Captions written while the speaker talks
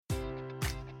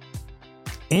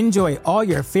Enjoy all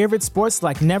your favorite sports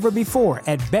like never before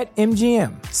at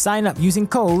BetMGM. Sign up using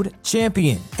code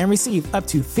CHAMPION and receive up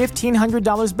to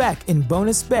 $1,500 back in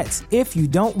bonus bets if you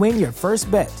don't win your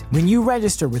first bet. When you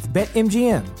register with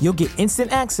BetMGM, you'll get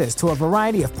instant access to a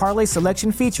variety of parlay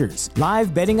selection features,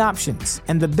 live betting options,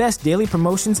 and the best daily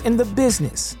promotions in the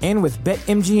business. And with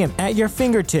BetMGM at your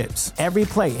fingertips, every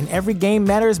play and every game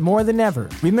matters more than ever.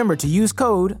 Remember to use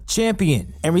code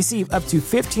CHAMPION and receive up to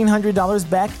 $1,500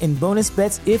 back in bonus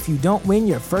bets if you don't win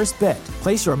your first bet.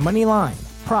 Place your money line,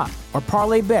 prop, or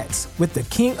parlay bets with the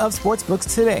king of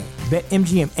sportsbooks today.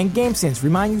 BetMGM and GameSense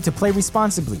remind you to play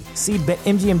responsibly. See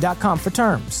BetMGM.com for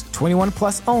terms. 21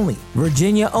 plus only.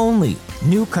 Virginia only.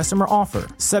 New customer offer.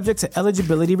 Subject to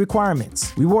eligibility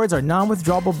requirements. Rewards are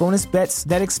non-withdrawable bonus bets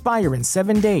that expire in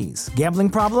 7 days. Gambling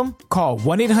problem? Call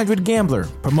 1-800-GAMBLER.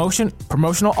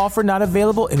 Promotional offer not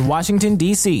available in Washington,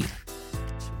 D.C.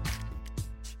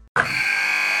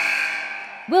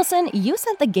 Wilson, you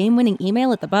sent the game-winning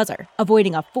email at the buzzer,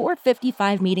 avoiding a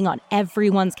 4:55 meeting on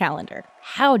everyone's calendar.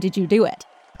 How did you do it?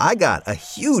 I got a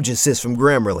huge assist from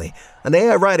Grammarly, an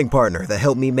AI writing partner that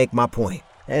helped me make my point.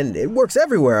 And it works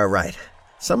everywhere I write.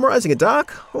 Summarizing a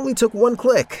doc only took one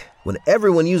click. When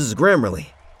everyone uses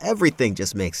Grammarly, everything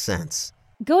just makes sense.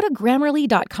 Go to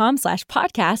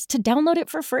Grammarly.com/podcast to download it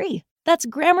for free. That's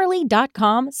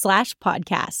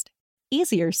Grammarly.com/podcast.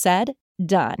 Easier said,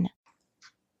 done.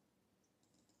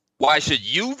 Why should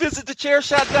you visit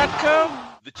thechairshot.com?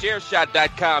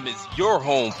 Thechairshot.com is your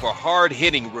home for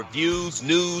hard-hitting reviews,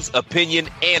 news, opinion,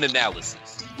 and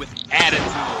analysis with attitude.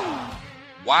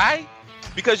 Why?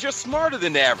 Because you're smarter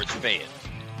than the average fan.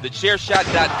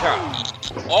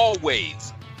 Thechairshot.com.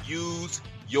 Always use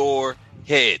your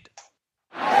head.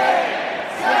 8,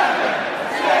 7,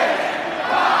 6,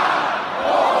 5,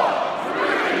 4,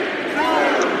 3,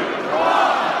 2, 1.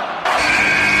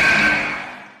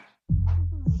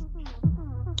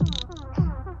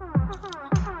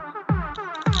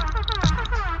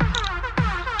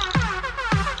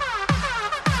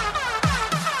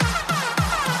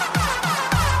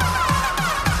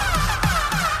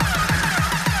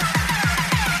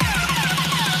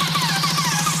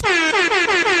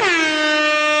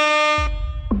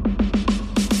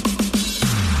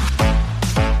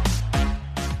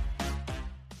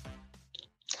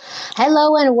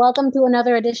 Hello and welcome to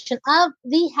another edition of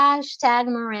the Hashtag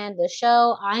Miranda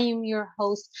Show. I am your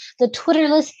host, the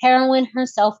Twitterless heroine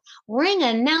herself, ring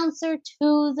announcer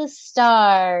to the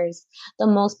stars, the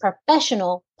most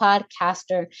professional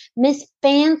podcaster, Miss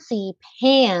Fancy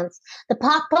Pants, the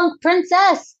pop punk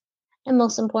princess, and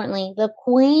most importantly, the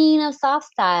queen of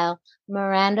soft style,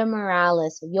 Miranda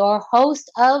Morales, your host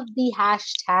of the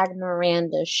Hashtag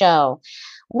Miranda Show,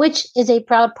 which is a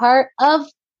proud part of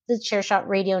the Chairshot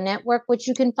Radio Network, which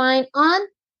you can find on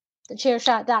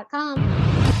thechairshot.com.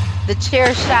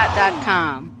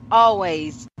 Thechairshot.com.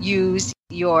 Always use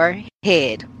your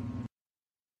head.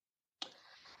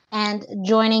 And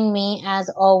joining me, as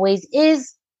always,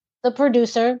 is the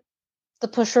producer, the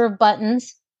pusher of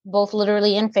buttons, both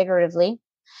literally and figuratively.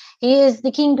 He is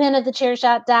the kingpin of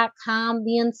thechairshot.com,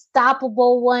 the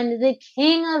unstoppable one, the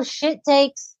king of shit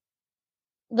takes,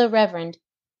 the Reverend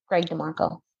Greg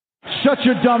DeMarco. Shut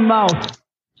your dumb mouth.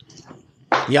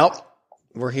 Yep,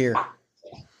 we're here.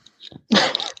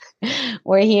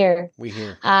 We're here. We're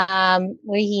here.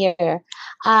 We're here.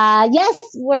 Yes,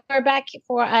 we're back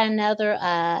for another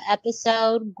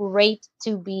episode. Great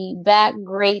to be back.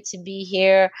 Great to be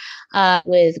here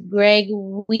with Greg.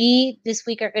 We this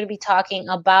week are going to be talking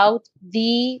about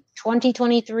the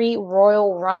 2023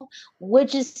 Royal Rumble,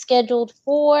 which is scheduled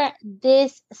for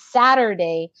this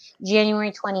Saturday,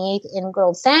 January 28th in good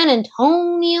old San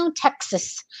Antonio,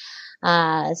 Texas.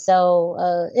 So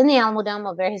in the Alamo Dome,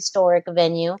 a very historic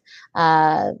venue.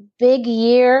 Big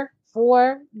year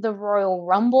for the Royal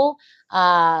Rumble,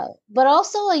 but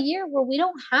also a year where we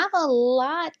don't have a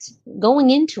lot going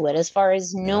into it as far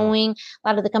as knowing a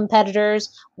lot of the competitors.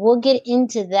 We'll get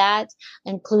into that,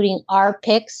 including our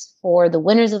picks for the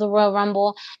winners of the Royal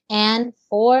Rumble and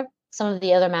for some of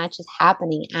the other matches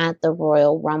happening at the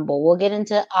Royal Rumble. We'll get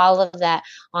into all of that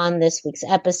on this week's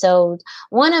episode.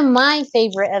 One of my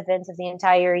favorite events of the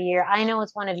entire year. I know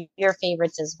it's one of your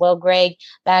favorites as well, Greg.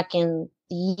 Back in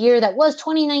the year that was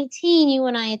 2019, you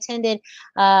and I attended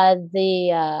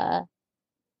the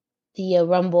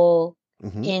Rumble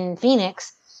in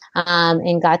Phoenix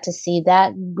and got to see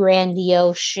that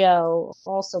grandiose show.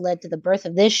 Also led to the birth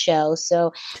of this show.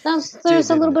 So there's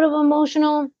a little bit of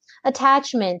emotional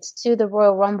attachment to the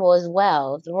Royal Rumble as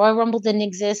well. If the Royal Rumble didn't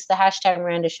exist, the Hashtag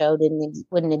Miranda Show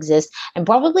wouldn't exist, and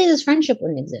probably this friendship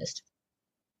wouldn't exist.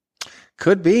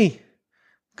 Could be.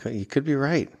 You could be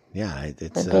right. Yeah,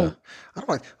 it's I don't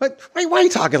like. Why are you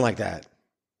talking like that?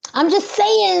 I'm just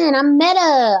saying. I'm meta.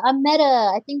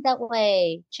 I think that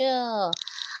way. Chill.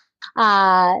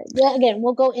 Again,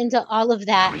 we'll go into all of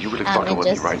that. Are you really fucking with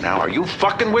me right now? Are you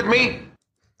fucking with me?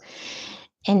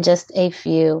 In just a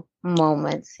few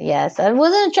moments. Yes, I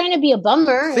wasn't trying to be a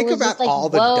bummer. Think about like, all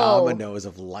the dominoes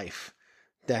of life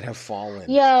that have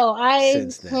fallen. Yo,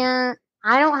 since then.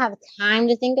 I don't have time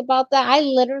to think about that. I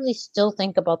literally still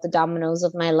think about the dominoes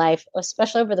of my life,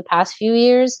 especially over the past few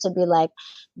years, to be like,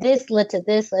 this led to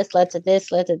this, this led to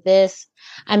this, led to this.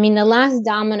 I mean, the last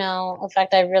domino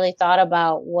effect I really thought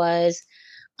about was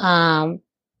something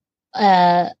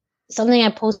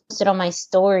I posted on my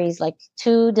stories like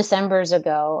 2 Decembers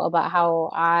ago about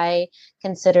how I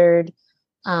considered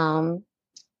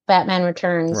Batman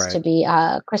Returns to be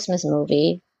a Christmas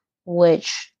movie,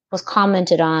 which was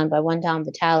commented on by One Down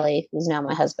Vitale, who's now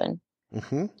my husband.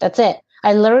 Mm-hmm. That's it.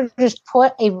 I literally just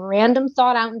put a random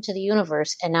thought out into the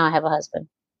universe, and now I have a husband.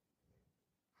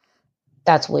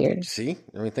 That's weird. See?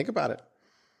 I mean, think about it.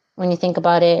 When you think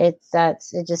about it,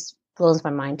 it just blows my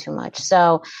mind too much.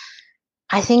 So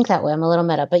I think that way. I'm a little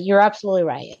meta, but you're absolutely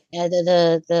right.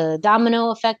 The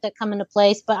domino effect that come into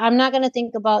place, but I'm not going to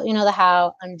think about, the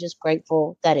how. I'm just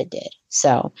grateful that it did.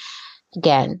 So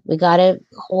again, we got to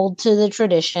hold to the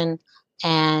tradition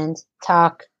and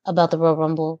talk about the Royal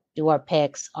Rumble, do our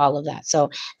picks, all of that. So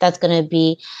that's going to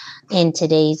be in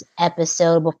today's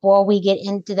episode. Before we get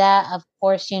into that, of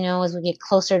course, as we get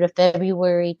closer to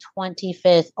February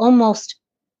 25th, almost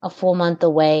a full month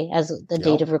away as the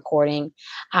date of recording,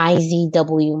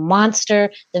 IZW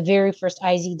Monster, the very first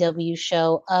IZW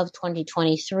show of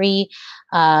 2023,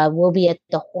 will be at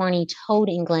the Horny Toad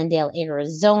in Glendale,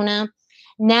 Arizona.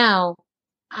 Now,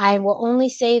 I will only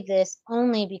say this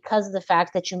only because of the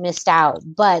fact that you missed out,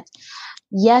 but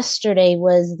yesterday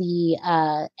was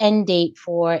the end date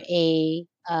for a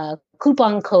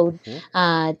coupon code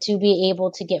to be able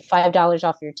to get $5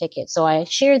 off your ticket. So I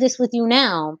share this with you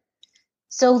now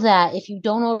so that if you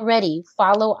don't already,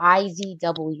 follow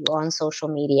IZW on social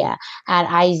media at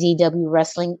IZW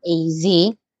Wrestling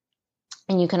AZ.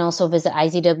 And you can also visit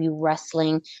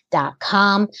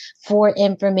izwwrestling.com for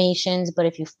information. But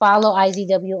if you follow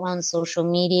IZW on social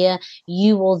media,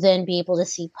 you will then be able to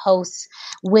see posts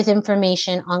with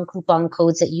information on coupon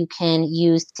codes that you can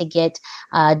use to get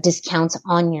discounts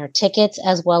on your tickets,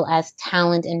 as well as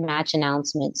talent and match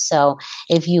announcements. So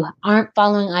if you aren't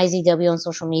following IZW on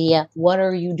social media, what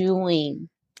are you doing?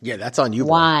 Yeah, that's on you.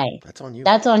 Why? That's on you.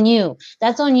 That's on you.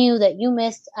 That's on you that you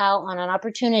missed out on an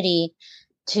opportunity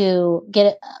to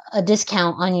get a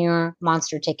discount on your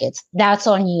Monster tickets. That's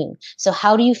on you. So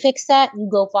how do you fix that? You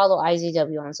go follow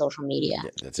IZW on social media.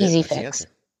 Yeah, that's easy it. fix.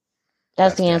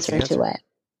 That's the answer to it.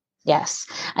 Yes.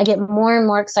 I get more and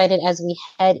more excited as we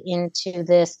head into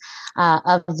this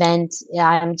event.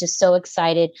 I'm just so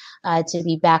excited to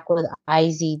be back with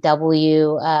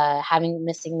IZW, having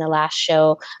missing the last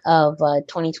show of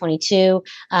 2022.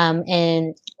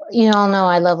 And you all know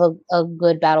I love a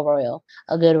good battle royal,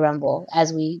 a good rumble,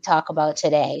 as we talk about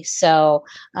today. So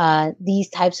these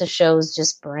types of shows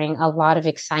just bring a lot of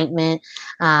excitement.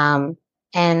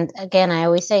 And again, I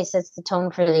always say sets the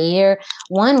tone for the year.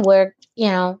 One where,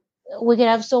 we could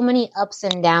have so many ups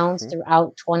and downs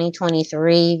throughout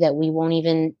 2023 that we won't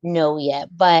even know yet,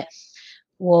 but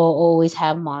we'll always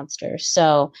have monsters.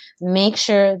 So make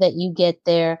sure that you get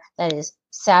there. That is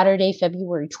Saturday,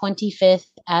 February 25th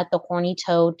at the Horny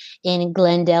Toad in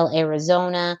Glendale,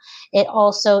 Arizona. It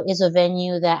also is a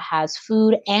venue that has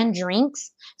food and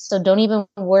drinks. So don't even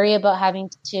worry about having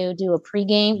to do a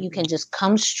pregame. You can just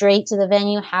come straight to the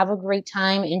venue, have a great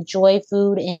time, enjoy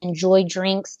food, enjoy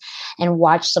drinks, and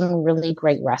watch some really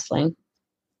great wrestling.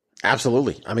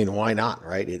 Absolutely. I mean, why not,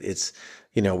 right? It's,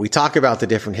 we talk about the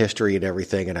different history and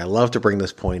everything, and I love to bring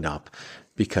this point up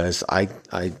because I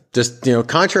just,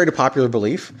 contrary to popular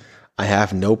belief, I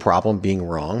have no problem being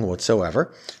wrong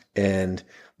whatsoever. And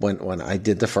when I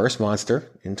did the first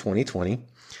Monster in 2020,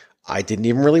 I didn't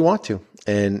even really want to.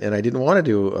 And I didn't want to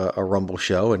do a Rumble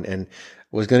show and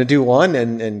was going to do one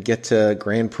and get to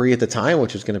Grand Prix at the time,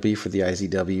 which was going to be for the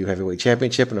IZW Heavyweight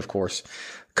Championship. And of course,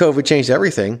 COVID changed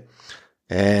everything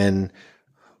and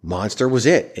Monster was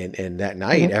it. And that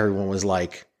night, everyone was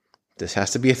like, this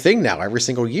has to be a thing now every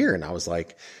single year. And I was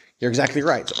like, you're exactly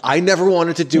right. So I never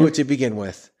wanted to do it to begin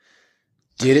with.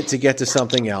 Did it to get to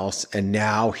something else. And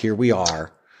now here we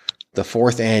are, the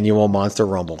 4th annual Monster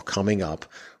Rumble coming up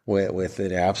with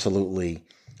an absolutely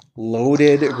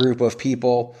loaded group of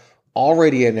people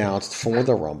already announced for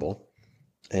the Rumble.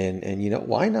 And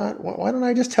why not? Why don't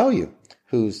I just tell you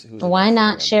Why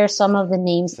not share some of the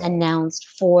names announced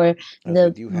for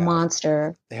the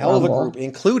Monster a hell of a Rumble? group,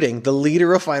 including the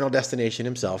leader of Final Destination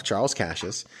himself, Charles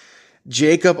Cassius,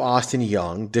 Jacob Austin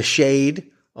Young, DeShade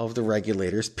of the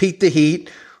Regulators, Pete the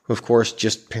Heat, who of course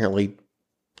just apparently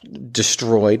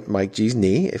destroyed Mike G's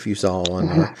knee, if you saw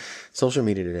on social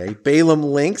media today. Balaam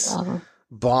Lynx,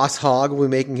 Boss Hog will be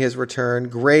making his return.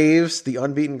 Graves, the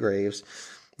unbeaten Graves,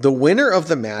 the winner of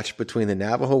the match between the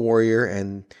Navajo Warrior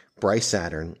and Bryce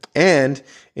Saturn, and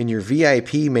in your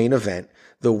VIP main event,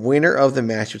 the winner of the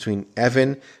match between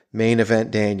Evan Main Event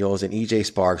Daniels and EJ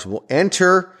Sparks will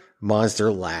enter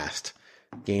Monster last,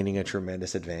 gaining a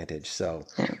tremendous advantage. So,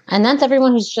 and that's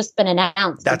everyone who's just been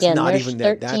announced. That's Again, not there's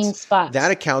even 13 spots. That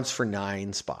accounts for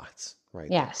 9 spots, right?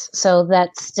 Yes, so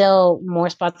that's still more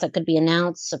spots that could be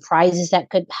announced, surprises that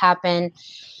could happen.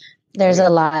 There's a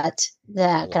lot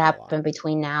that could happen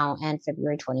between now and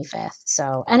February 25th.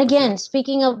 So, and again,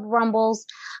 speaking of Rumbles,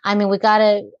 I mean, we got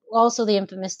to also the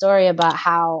infamous story about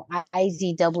how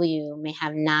IZW may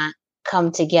have not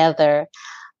come together.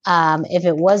 If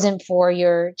it wasn't for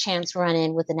your chance run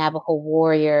in with the Navajo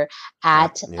Warrior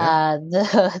at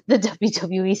the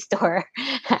WWE store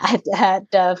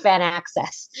at Fan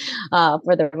Access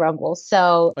for the Rumble.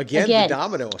 So again the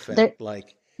domino effect,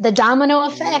 the domino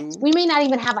effect. We may not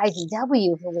even have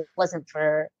IZW if it wasn't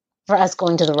for us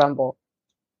going to the Rumble.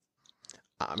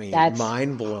 I mean,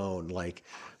 mind blown. Like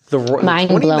the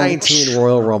 2019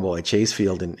 Royal Rumble at Chase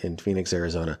Field in Phoenix,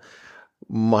 Arizona,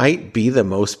 might be the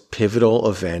most pivotal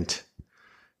event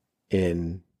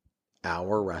in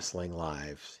our wrestling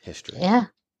live history. Yeah,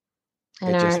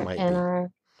 in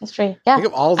our history. Yeah, think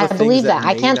of all the I believe that.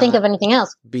 I can't think of anything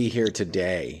else. Be here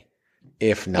today.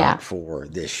 If not for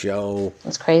this show.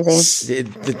 It's crazy.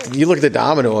 You look at the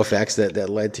domino effects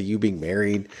that led to you being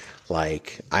married,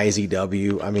 like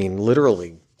IZW. I mean,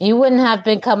 literally. You wouldn't have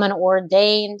become an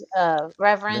ordained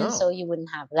reverend, so you wouldn't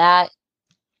have that.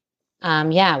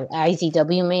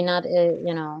 IZW may not,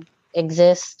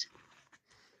 exist.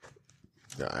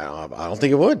 I don't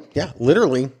think it would. Yeah,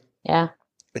 literally. Yeah.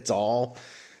 It all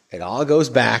goes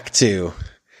back to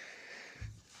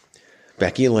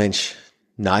Becky Lynch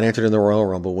not entered in the Royal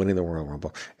Rumble, winning the Royal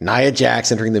Rumble. Nia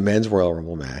Jax entering the men's Royal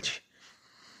Rumble match.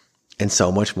 And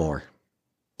so much more.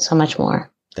 So much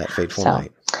more. That fateful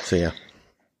night. So, yeah.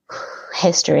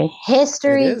 History.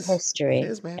 History. It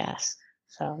is, man. Yes.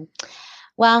 So,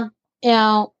 well,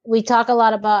 we talk a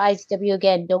lot about IZW.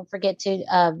 Again, don't forget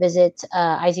to visit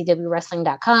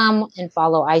IZWWrestling.com and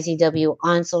follow IZW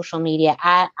on social media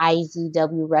at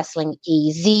IZW Wrestling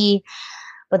AZ.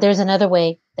 But there's another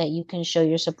way that you can show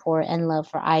your support and love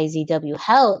for IZW.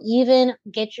 Hell, even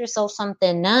get yourself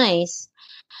something nice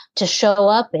to show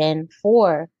up in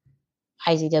for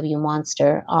IZW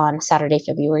Monster on Saturday,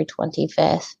 February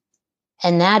 25th.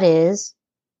 And that is,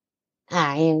 you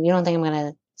don't think I'm going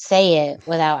to say it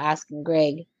without asking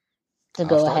Greg to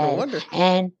go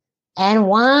ahead and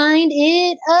wind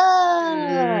it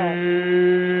up.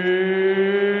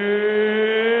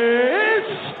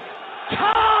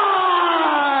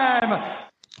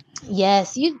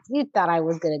 Yes, you thought I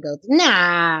was going to go.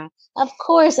 Nah, of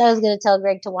course I was going to tell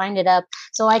Greg to wind it up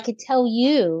so I could tell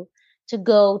you to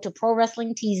go to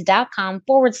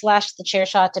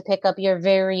prowrestlingtees.com/thechairshot to pick up your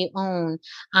very own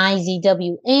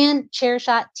IZW and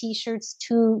Chairshot t-shirts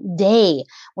today.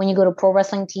 When you go to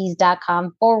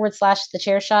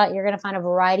prowrestlingtees.com/thechairshot, you're going to find a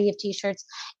variety of t-shirts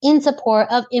in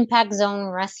support of Impact Zone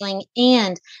Wrestling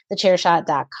and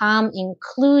thechairshot.com,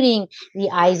 including the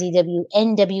IZW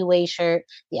NWA shirt,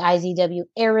 the IZW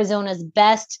Arizona's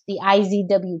Best, the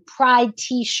IZW Pride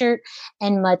t-shirt,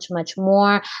 and much, much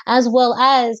more, as well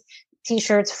as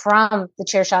t-shirts from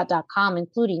thechairshot.com,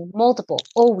 including multiple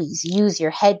Always Use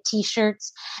Your Head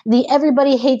t-shirts, the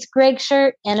Everybody Hates Greg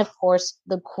shirt, and of course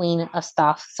the Queen of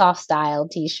Soft Style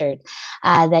t-shirt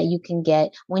that you can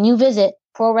get when you visit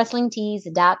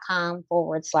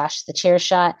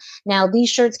prowrestlingtees.com/thechairshot. Now, these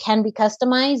shirts can be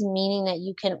customized, meaning that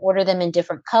you can order them in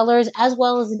different colors as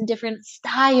well as in different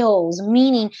styles,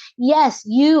 meaning yes,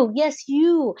 you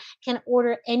can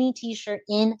order any t-shirt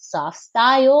in soft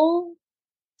style.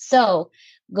 So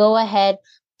go ahead,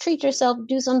 treat yourself,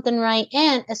 do something right,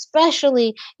 and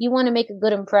especially you want to make a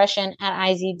good impression at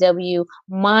IZW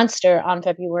Monster on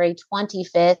February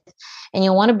 25th, and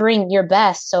you want to bring your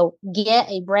best. So get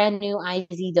a brand new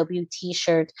IZW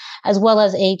t-shirt as well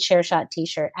as a Chairshot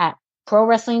t-shirt at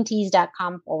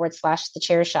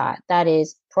prowrestlingtees.com/thechairshot. That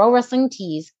is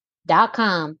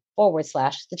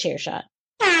prowrestlingtees.com/thechairshot.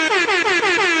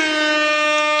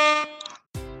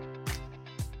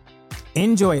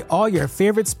 Enjoy all your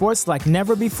favorite sports like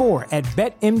never before at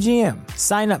BetMGM.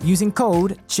 Sign up using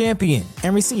code CHAMPION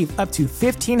and receive up to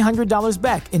 $1,500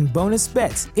 back in bonus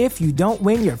bets if you don't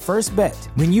win your first bet.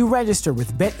 When you register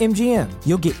with BetMGM,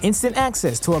 you'll get instant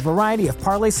access to a variety of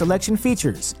parlay selection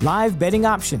features, live betting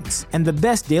options, and the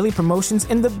best daily promotions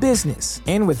in the business.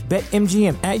 And with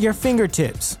BetMGM at your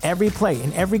fingertips, every play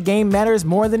and every game matters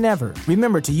more than ever.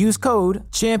 Remember to use code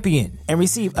CHAMPION and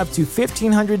receive up to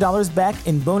 $1,500 back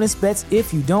in bonus bets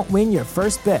if you don't win your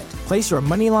first bet. Place your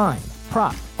money line,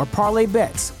 prop, or parlay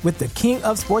bets with the king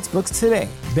of sportsbooks today.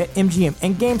 BetMGM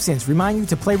and GameSense remind you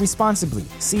to play responsibly.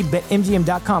 See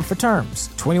BetMGM.com for terms.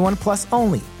 21 plus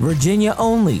only. Virginia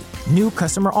only. New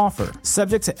customer offer.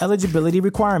 Subject to eligibility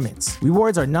requirements.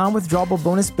 Rewards are non-withdrawable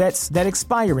bonus bets that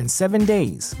expire in 7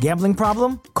 days. Gambling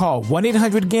problem? Call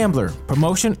 1-800-GAMBLER.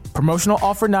 Promotional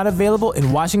offer not available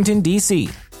in Washington,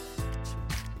 D.C.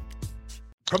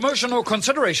 Promotional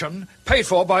consideration paid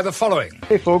for by the following.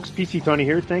 Hey folks, PC Tony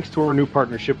here. Thanks to our new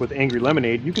partnership with Angry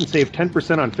Lemonade, you can save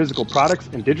 10% on physical products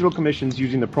and digital commissions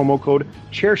using the promo code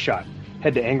ChairShot.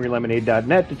 Head to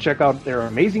angrylemonade.net to check out their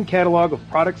amazing catalog of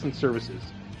products and services.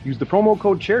 Use the promo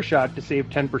code ChairShot to save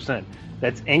 10%.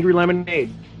 That's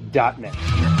angrylemonade.net.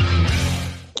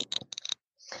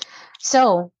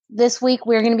 So, this week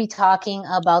we're going to be talking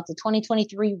about the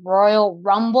 2023 Royal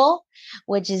Rumble,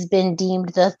 which has been deemed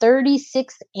the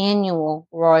 36th annual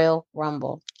Royal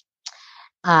Rumble.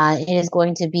 It is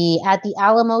going to be at the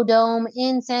Alamo Dome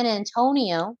in San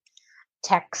Antonio,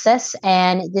 Texas,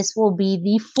 and this will be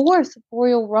the fourth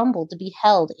Royal Rumble to be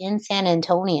held in San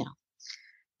Antonio.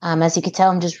 As you can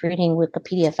tell, I'm just reading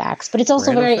Wikipedia facts, but it's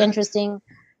also very interesting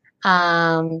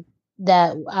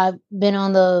that I've been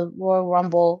on the Royal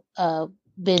Rumble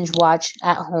binge watch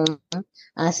at home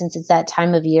since it's that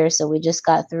time of year. So we just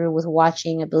got through with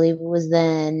watching, I believe it was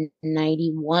the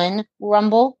 91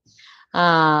 Rumble.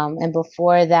 And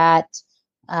before that,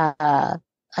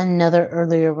 another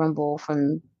earlier Rumble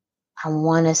from, I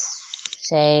want to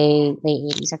say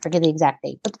late 80s. I forget the exact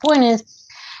date. But the point is,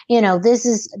 this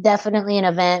is definitely an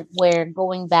event where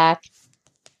going back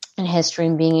in history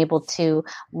and being able to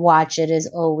watch it is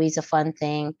always a fun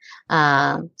thing.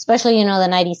 Especially, the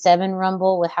 97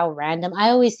 Rumble with how random. I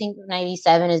always think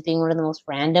 97 as being one of the most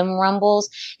random Rumbles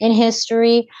in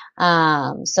history.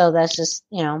 So that's just,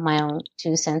 my own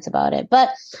 2 cents about it. But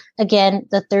again,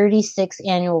 the 36th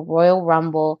annual Royal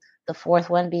Rumble, the fourth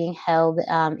one being held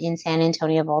in San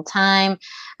Antonio of all time.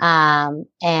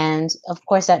 And of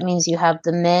course, that means you have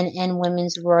the men and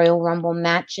women's Royal Rumble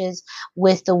matches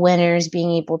with the winners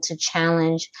being able to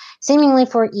challenge seemingly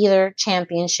for either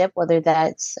championship, whether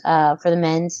that's for the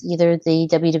men's, either the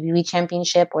WWE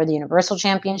Championship or the Universal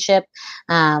Championship.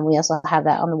 We also have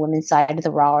that on the women's side of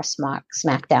the Raw or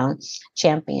SmackDown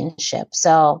Championship.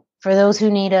 So for those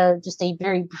who need just a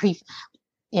very brief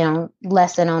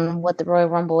lesson on what the Royal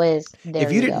Rumble is.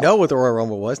 If you didn't know what the Royal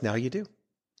Rumble was, now you do.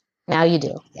 Now you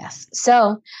do, yes.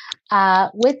 So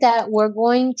with that, we're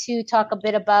going to talk a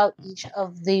bit about each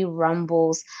of the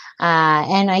Rumbles.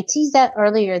 And I teased that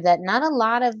earlier that not a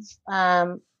lot of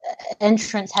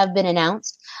entrants have been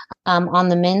announced on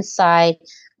the men's side.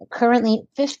 Currently,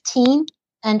 15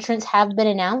 entrants have been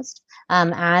announced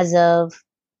as of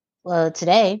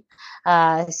today.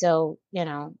 So,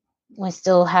 we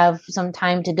still have some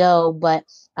time to go, but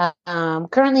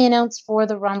currently announced for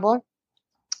the Rumble.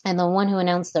 And the one who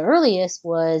announced the earliest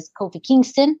was Kofi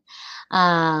Kingston.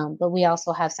 But we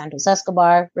also have Santos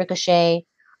Escobar, Ricochet,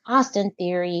 Austin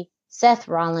Theory, Seth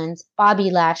Rollins, Bobby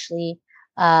Lashley,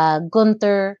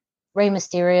 Gunther, Rey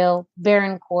Mysterio,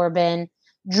 Baron Corbin,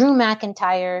 Drew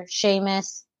McIntyre,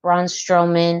 Sheamus, Braun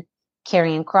Strowman,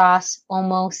 Karrion Kross,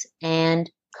 Omos,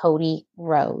 and Cody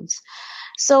Rhodes.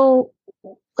 So,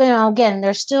 again,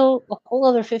 there's still a whole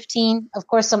other 15. Of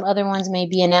course, some other ones may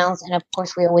be announced. And of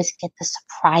course, we always get the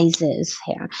surprises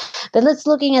here. But let's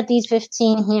looking at these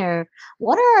 15 here.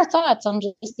 What are our thoughts on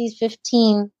just these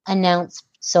 15 announced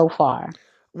so far?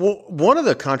 Well, one of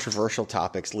the controversial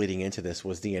topics leading into this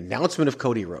was the announcement of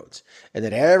Cody Rhodes, and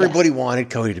that everybody wanted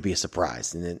Cody to be a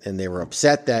surprise. And they were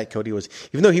upset that Cody was,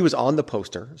 even though he was on the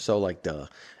poster, so duh.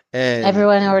 And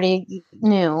everyone already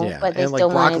knew, but they still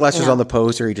Brock wanted, Lesnar's on the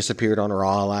poster. He disappeared on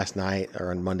Raw last night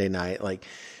or on Monday night.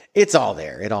 It's all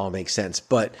there. It all makes sense.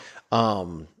 But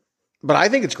I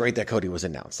think it's great that Cody was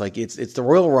announced. It's the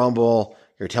Royal Rumble.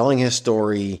 You're telling his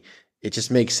story. It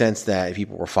just makes sense that if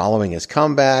people were following his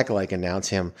comeback, announce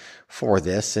him for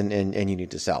this and you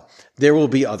need to sell. There will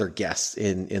be other guests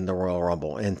in the Royal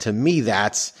Rumble. And to me,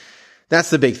 that's that's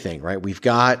the big thing, right? We've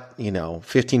got,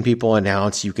 15 people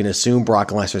announced. You can assume Brock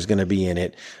Lesnar's going to be in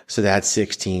it. So that's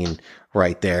 16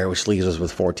 right there, which leaves us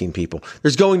with 14 people.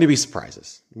 There's going to be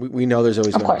surprises. We know there's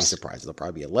always going to be surprises. There'll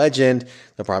probably be a legend.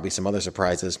 There'll probably be some other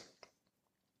surprises.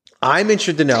 I'm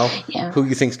interested to know who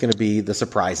you think is going to be the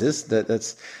surprises.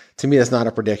 That's to me, that's not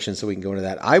a prediction, so we can go into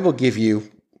that. I will give you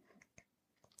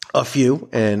a few,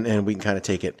 and we can kind of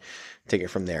take it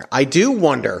from there. I do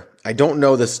wonder. I don't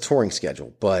know this touring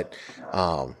schedule, but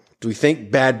do we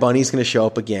think Bad Bunny's going to show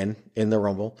up again in the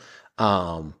Rumble?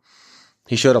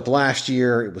 He showed up last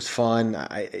year. It was fun.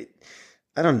 I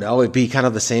don't know. It'd be kind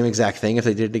of the same exact thing if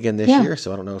they did it again this year.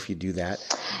 So I don't know if you do that.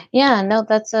 Yeah, no,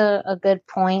 that's a good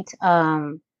point.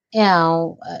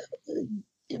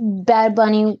 Bad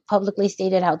Bunny publicly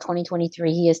stated how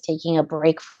 2023 he is taking a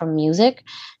break from music.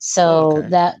 So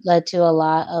that led to a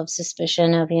lot of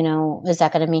suspicion of, is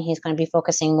that going to mean he's going to be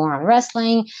focusing more on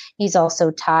wrestling? He's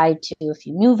also tied to a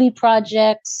few movie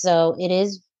projects. So it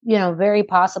is, very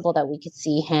possible that we could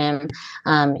see him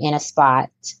in a spot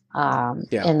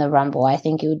in the Rumble. I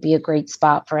think it would be a great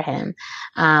spot for him.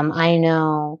 I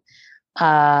know.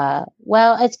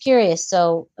 Well, it's curious.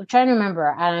 So I'm trying to remember,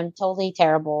 and I'm totally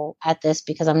terrible at this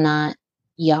because I'm not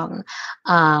young.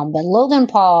 But Logan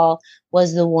Paul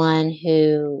was the one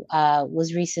who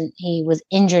he was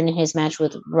injured in his match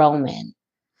with Roman.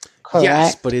 Correct?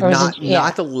 Yes, but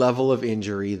not the level of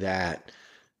injury that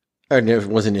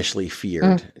was initially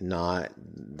feared, not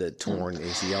the torn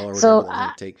ACL or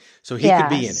whatever. So he could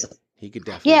be in it. He could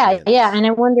definitely. Yeah. And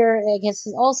I wonder, I guess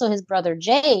also his brother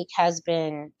Jake has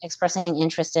been expressing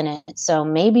interest in it. So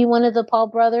maybe one of the Paul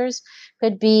brothers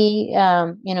could be,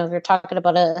 if you're talking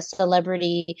about a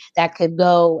celebrity that could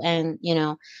go and,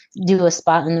 do a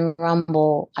spot in the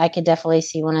Rumble, I could definitely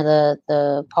see one of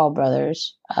the Paul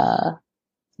brothers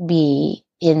be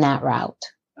in that route.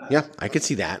 Yeah, I could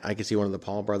see that. I could see one of the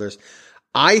Paul brothers.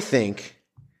 I think,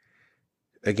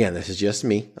 again, this is just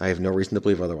me. I have no reason to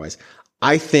believe otherwise.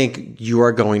 I think you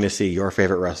are going to see your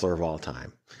favorite wrestler of all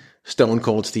time, Stone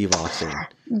Cold Steve Austin.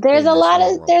 There's a lot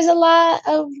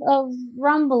of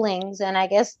rumblings, and I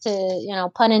guess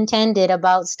pun intended,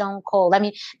 about Stone Cold. I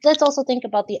mean, let's also think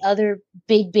about the other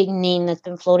big name that's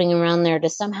been floating around there to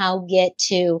somehow get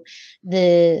to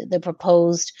the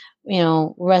proposed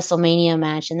WrestleMania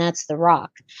match, and that's The Rock.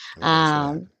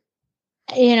 I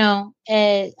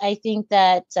think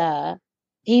that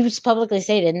he was publicly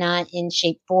stated not in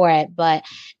shape for it, but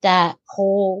that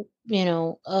whole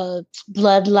bloodline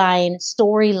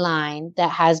storyline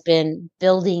that has been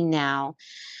building now,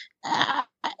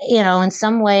 in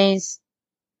some ways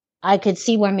I could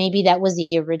see where maybe that was the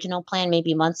original plan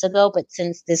maybe months ago, but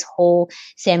since this whole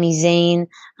Sami Zayn,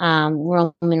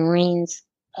 Roman Reigns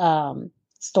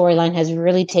storyline has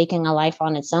really taken a life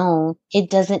on its own, it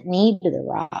doesn't need The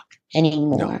Rock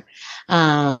anymore.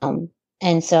 No.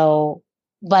 And so,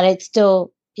 but it's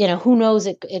still, who knows,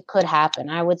 it could happen.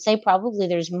 I would say probably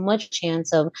there's much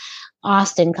chance of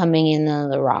Austin coming in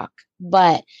The Rock,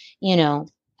 but,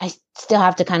 I still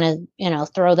have to kind of,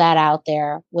 throw that out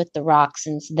there with The Rock,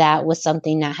 since that was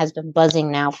something that has been buzzing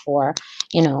now for,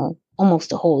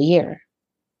 almost a whole year.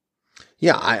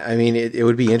 Yeah. I mean, it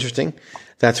would be interesting.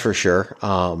 That's for sure.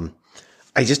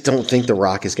 I just don't think The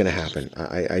Rock is going to happen.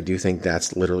 I do think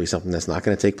that's literally something that's not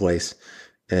going to take place.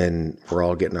 And we're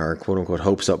all getting our quote unquote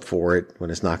hopes up for it when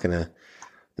it's not going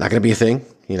to be a thing,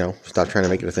 stop trying to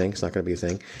make it a thing. It's not going to be a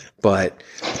thing. But,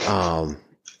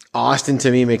 Austin to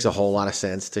me makes a whole lot of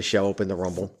sense to show up in the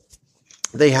Rumble.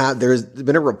 There's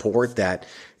been a report that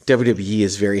WWE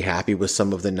is very happy with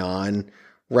some of the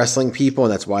non-wrestling people,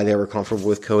 and that's why they were comfortable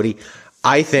with Cody.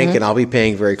 I think, and I'll be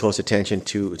paying very close attention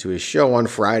to his show on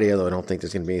Friday, although I don't think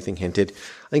there's going to be anything hinted.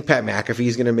 I think Pat McAfee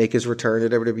is going to make his return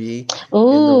to WWE.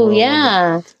 Oh,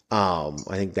 yeah. I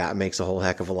think that makes a whole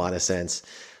heck of a lot of sense.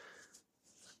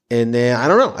 And then, I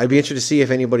don't know. I'd be interested to see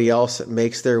if anybody else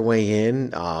makes their way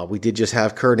in. We did just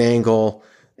have Kurt Angle,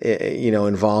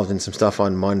 involved in some stuff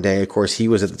on Monday. Of course, he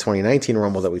was at the 2019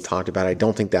 Rumble that we talked about. I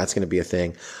don't think that's going to be a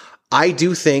thing. I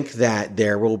do think that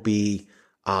there will be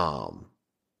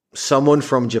someone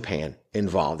from Japan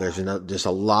involved. There's just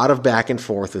a lot of back and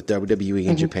forth with WWE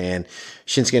in Japan.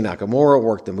 Shinsuke Nakamura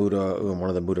worked the Muta in one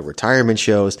of the Muta retirement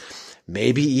shows.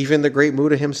 Maybe even the great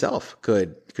Muta himself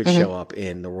could show up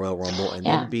in the Royal Rumble.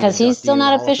 And because he's still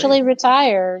not officially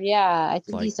retired. Yeah, I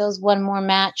think he still has one more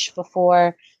match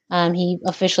before he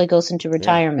officially goes into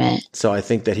retirement. Yeah. So I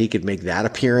think that he could make that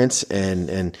appearance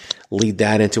and lead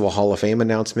that into a Hall of Fame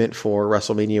announcement for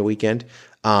WrestleMania weekend.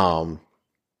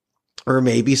 or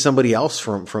maybe somebody else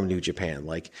from New Japan.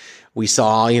 Like we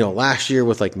saw, last year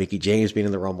with like Mickie James being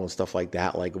in the Rumble and stuff like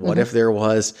that. Like what if there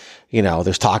was,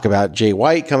 there's talk about Jay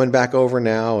White coming back over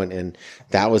now. And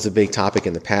that was a big topic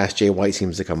in the past. Jay White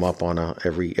seems to come up on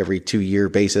every 2-year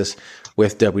basis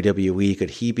with WWE. Could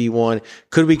he be one?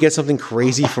 Could we get something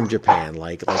crazy from Japan?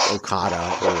 Like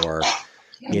Okada or,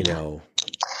 I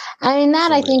mean,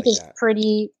 that I think is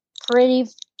pretty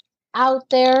out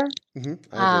there.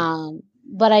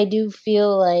 But I do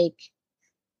feel like,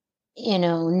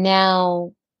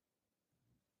 now,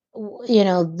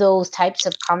 those types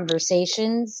of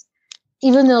conversations,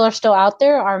 even though they're still out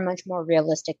there, are much more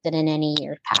realistic than in any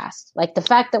year past. Like the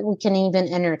fact that we can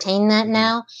even entertain that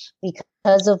now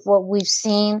because of what we've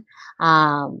seen,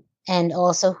 and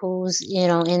also who's,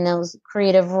 in those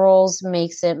creative roles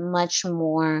makes it much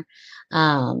more,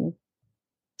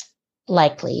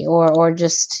 likely or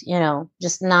just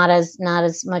just not as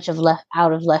much of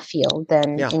out of left field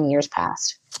than in years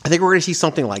past. I think we're going to see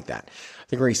something like that. I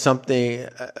think we're going to see something.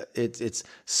 It's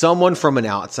someone from an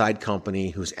outside company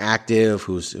who's active,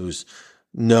 who's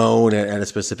known at a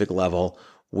specific level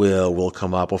will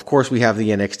come up. Of course, we have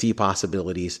the NXT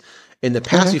possibilities. In the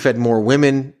past, we've had more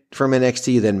women from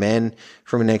NXT than men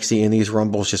from NXT in these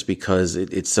Rumbles, just because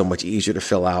it's so much easier to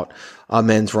fill out a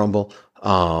men's Rumble.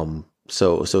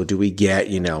 So do we get,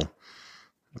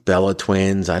 Bella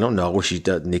Twins? I don't know.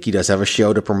 Nikki does have a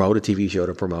show to promote, a TV show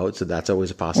to promote, so that's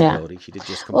always a possibility. She did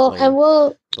just complain.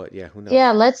 But who knows?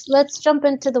 Yeah, let's jump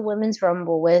into the Women's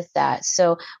Rumble with that.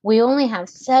 So we only have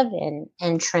 7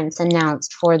 entrants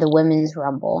announced for the Women's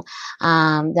Rumble.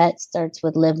 That starts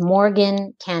with Liv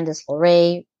Morgan, Candice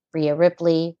LeRae, Rhea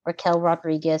Ripley, Raquel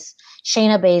Rodriguez,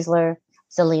 Shayna Baszler,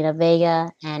 Zelina Vega,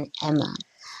 and Emma.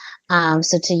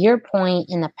 So to your point,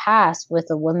 in the past, with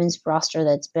the women's roster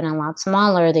that's been a lot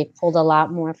smaller, they pulled a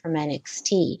lot more from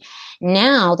NXT.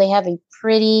 Now they have a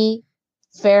pretty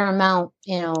fair amount,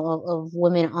 of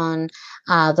women on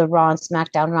the Raw and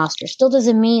SmackDown roster. Still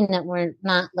doesn't mean that we're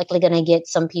not likely going to get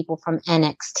some people from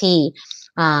NXT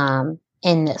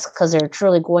in this, because they're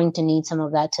truly going to need some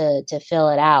of that to fill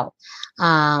it out.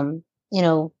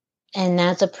 And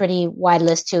that's a pretty wide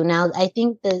list too. Now, I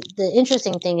think the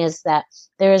interesting thing is that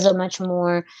there is a much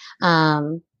more,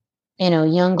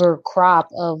 younger crop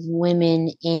of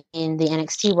women in the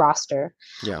NXT roster.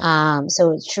 Yeah.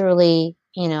 So it's truly,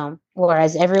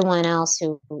 whereas everyone else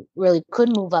who really could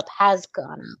move up has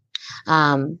gone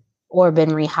up, or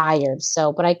been rehired.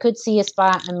 So, but I could see a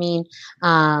spot. I mean,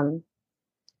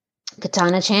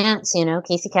 Katana Chance,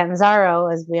 Casey Catanzaro,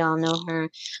 as we all know her,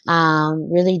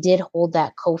 really did hold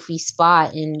that Kofi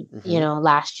spot in,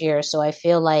 last year. So I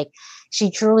feel like she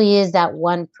truly is that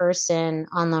one person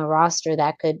on the roster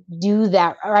that could do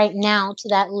that right now to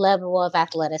that level of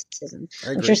athleticism.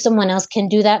 I'm sure someone else can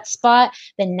do that spot,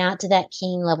 but not to that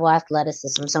keen level of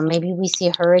athleticism. So maybe we see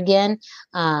her again,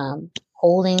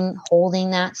 holding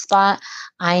that spot.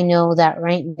 I know that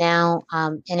right now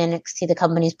in NXT, the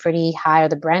company's pretty high, or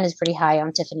the brand is pretty high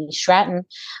on Tiffany Stratton,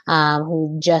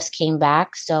 who just came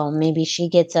back. So maybe she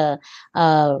gets a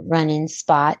run-in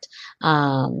spot.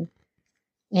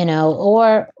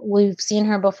 Or we've seen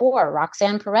her before,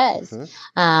 Roxanne Perez.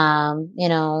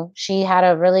 She had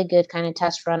a really good kind of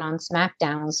test run on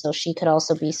SmackDown, so she could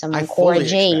also be someone. Cora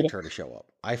Jade. Expect her to show up.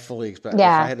 I fully expect.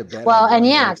 Yeah. If I had to bet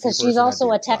because she's also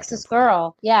a Texas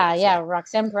girl. Yeah.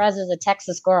 Roxanne Perez is a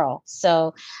Texas girl,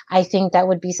 so I think that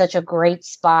would be such a great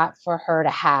spot for her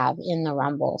to have in the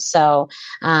Rumble. So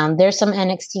there's some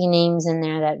NXT names in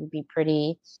there that would be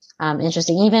pretty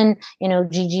interesting. Even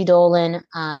Gigi Dolan.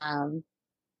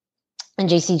 And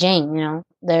JC Jane,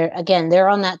 they're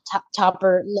on that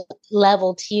topper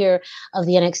level tier of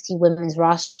the NXT women's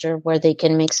roster, where they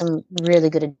can make some really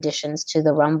good additions to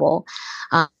the Rumble.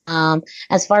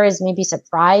 As far as maybe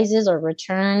surprises or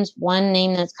returns, one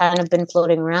name that's kind of been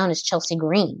floating around is Chelsea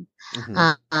Green.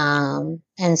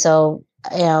 And so,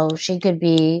 she could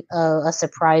be a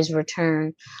surprise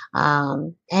return.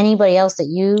 Anybody else that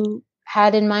you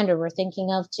had in mind or were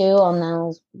thinking of too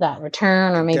on that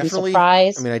return, or maybe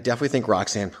surprise? I definitely think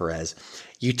Roxanne Perez.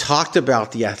 You talked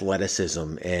about the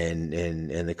athleticism and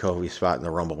the Kofi spot in the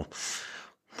Rumble.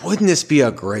 Wouldn't this be a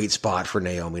great spot for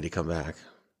Naomi to come back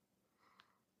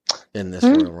in this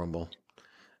Royal Rumble?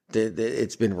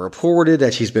 It's been reported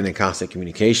that she's been in constant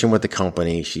communication with the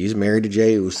company. She's married to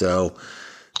Jey Uso.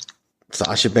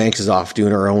 Sasha Banks is off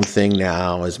doing her own thing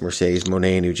now as Mercedes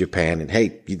Moné in New Japan. And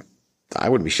hey, I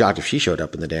wouldn't be shocked if she showed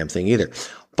up in the damn thing either.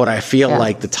 But I feel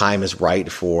like the time is right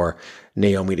for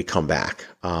Naomi to come back.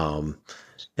 And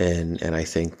I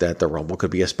think that the Rumble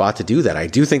could be a spot to do that. I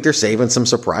do think they're saving some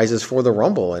surprises for the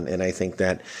Rumble. And I think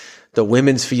that the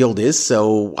women's field is.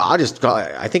 So I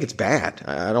think it's bad.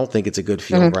 I don't think it's a good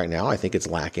field right now. I think it's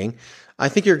lacking. I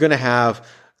think you're going to have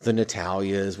the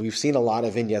Natalias. We've seen a lot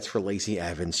of vignettes for Lacey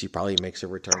Evans. She probably makes a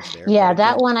return there. Yeah,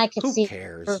 that one I could see. Who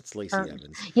cares? It's Lacey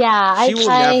Evans. Yeah,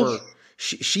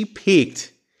 She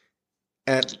peaked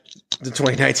at the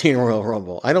 2019 Royal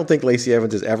Rumble. I don't think Lacey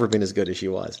Evans has ever been as good as she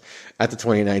was at the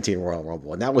 2019 Royal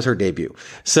Rumble, and that was her debut.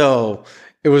 So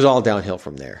it was all downhill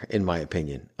from there, in my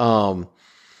opinion.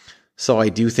 So I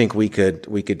do think we could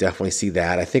definitely see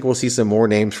that. I think we'll see some more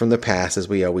names from the past, as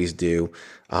we always do.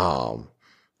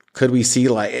 Could we see,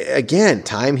 like, again,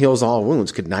 time heals all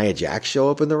wounds? Could Nia Jax show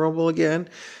up in the Rumble again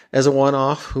as a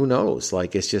one-off? Who knows?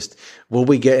 Like, it's just, will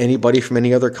we get anybody from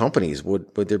any other companies?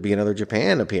 Would there be another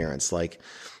Japan appearance? Like,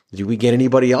 do we get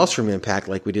anybody else from Impact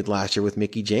like we did last year with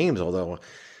Mickie James? Although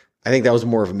I think that was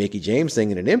more of a Mickie James thing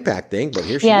than an Impact thing, but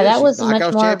here she is. That was She's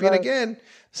Knockouts champion again.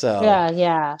 So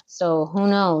yeah. So who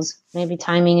knows? Maybe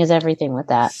timing is everything with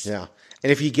that. Yeah.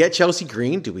 And if you get Chelsea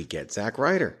Green, do we get Zack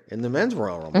Ryder in the men's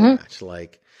Royal Rumble match?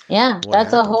 Like, yeah,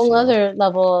 that's a whole other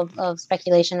level of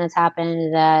speculation that's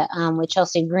happened, that with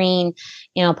Chelsea Green,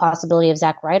 possibility of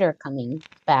Zack Ryder coming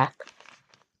back.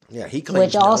 Yeah, he claims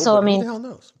which also, who the hell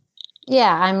knows?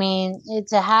 Yeah, I mean,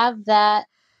 to have that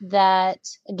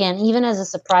again, even as a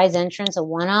surprise entrance, a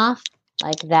one-off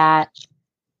like that,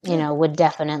 would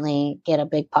definitely get a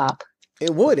big pop.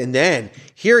 It would, and then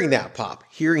hearing that pop,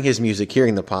 hearing his music,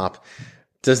 hearing the pop,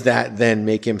 does that then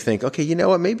make him think, okay, you know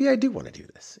what? Maybe I do want to do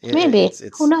this. Maybe.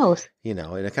 Who knows? It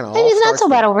kind of maybe it's not so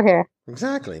bad over here.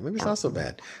 Exactly. Maybe it's not so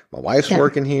bad. My wife's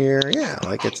working here. Yeah,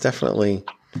 like it's definitely,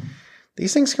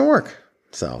 these things can work.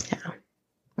 So.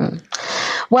 Yeah.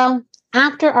 Well,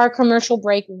 after our commercial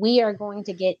break, we are going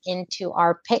to get into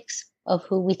our picks of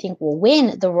who we think will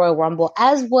win the Royal Rumble,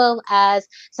 as well as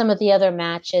some of the other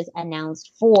matches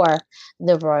announced for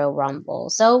the Royal Rumble.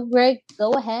 So, Greg,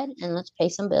 go ahead and let's pay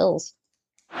some bills.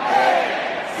 8, 7,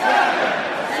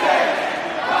 6,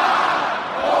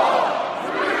 5,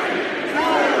 4, 3, 2,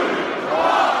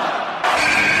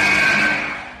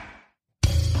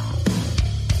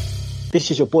 1.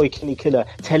 This is your boy Kenny Killer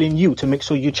telling you to make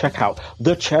sure you check out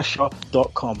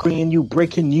thechairshot.com, bringing you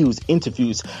breaking news,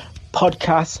 interviews,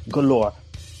 podcasts galore,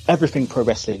 everything pro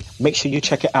wrestling. Make sure you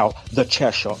check it out,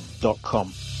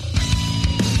 thechairshot.com.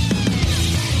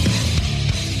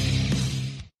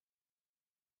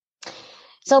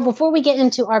 So before we get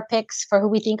into our picks for who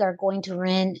we think are going to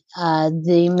win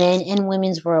the men and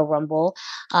women's Royal Rumble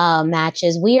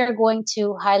matches, we are going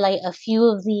to highlight a few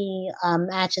of the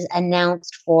matches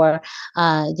announced for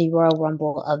the Royal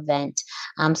Rumble event.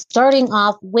 Starting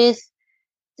off with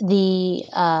the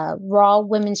Raw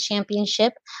Women's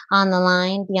Championship on the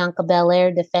line, Bianca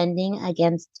Belair defending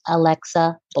against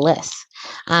Alexa Bliss.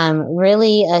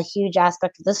 Really a huge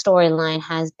aspect of the storyline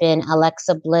has been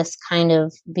Alexa Bliss kind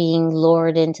of being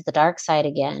lured into the dark side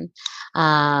again,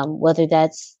 whether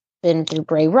that's been through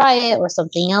Bray Wyatt or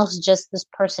something else. Just this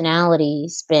personality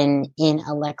spin in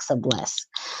Alexa Bliss.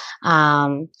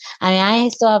 I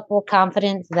still have full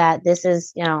confidence that this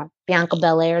is, Bianca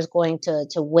Belair is going to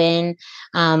win.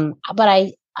 But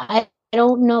I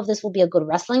don't know if this will be a good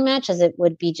wrestling match, as it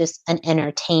would be just an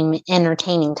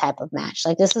entertaining type of match.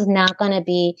 Like, this is not going to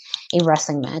be a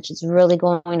wrestling match. It's really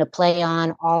going to play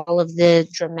on all of the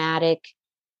dramatic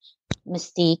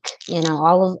mystique,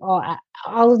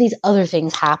 all of these other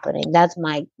things happening. That's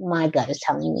my gut is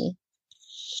telling me.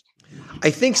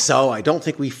 I think so. I don't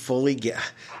think we fully get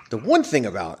the one thing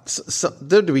about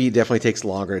WWE definitely takes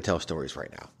longer to tell stories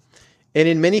right now. And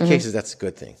in many cases, that's a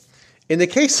good thing. In the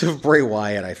case of Bray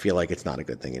Wyatt, I feel like it's not a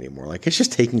good thing anymore. Like, it's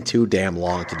just taking too damn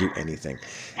long to do anything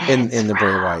in the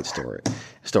Bray Wyatt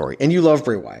story. And you love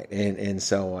Bray Wyatt. And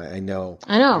so I know.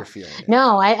 You're feeling it.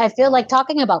 No, I feel like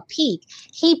talking about peak.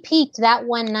 He peaked that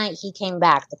one night he came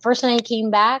back. The first night he came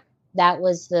back, that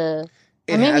was or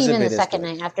maybe even the second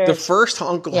night after. The first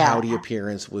Uncle Howdy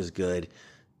appearance was good.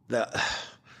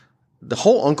 The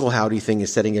whole Uncle Howdy thing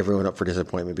is setting everyone up for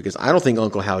disappointment, because I don't think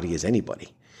Uncle Howdy is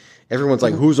anybody. Everyone's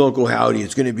like, who's Uncle Howdy?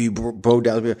 It's going to be Bo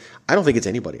Dallas. I don't think it's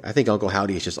anybody. I think Uncle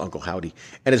Howdy is just Uncle Howdy.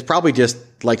 And it's probably just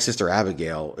like Sister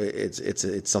Abigail.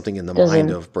 It's something in the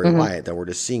mind of Bray Wyatt that we're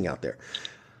just seeing out there.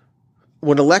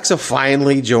 When Alexa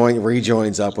finally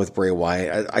rejoins up with Bray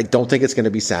Wyatt, I don't think it's going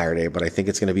to be Saturday, but I think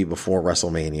it's going to be before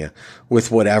WrestleMania with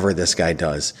whatever this guy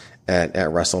does at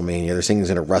WrestleMania. They're saying he's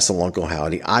going to wrestle Uncle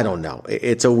Howdy. I don't know.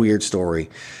 It's a weird story.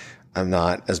 I'm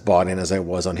not as bought in as I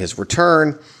was on his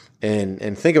return.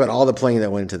 And think about all the playing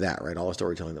that went into that, right? All the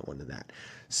storytelling that went into that.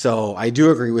 So I do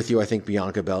agree with you. I think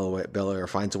Bianca Belair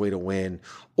finds a way to win,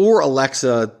 or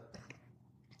Alexa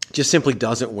just simply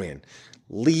doesn't win.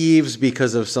 leaves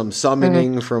because of some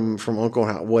summoning from Uncle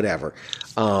Howdy, whatever.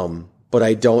 But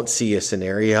I don't see a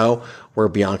scenario where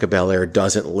Bianca Belair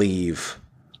doesn't leave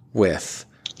with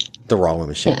the Raw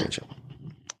Women's Championship.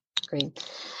 Great.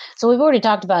 So we've already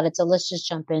talked about it, so let's just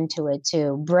jump into it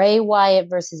too. Bray Wyatt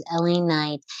versus LA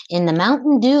Knight in the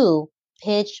Mountain Dew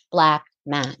Pitch Black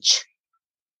match.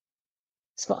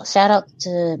 Shout out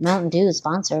to Mountain Dew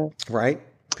sponsor. Right?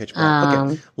 Pitch Black.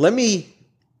 Okay.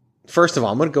 First of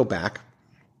all, I'm going to go back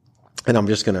and I'm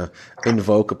just going to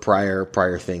invoke a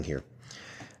prior thing here.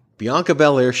 Bianca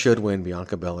Belair should win.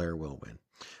 Bianca Belair will win.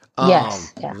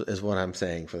 Yes. Is what I'm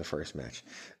saying for the first match.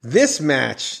 This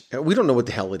match, we don't know what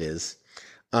the hell it is.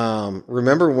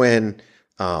 Remember when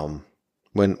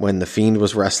the Fiend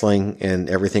was wrestling and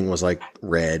everything was like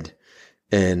red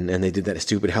and they did that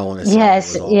stupid Hell in a Cell?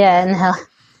 Yes. Yeah. And hell.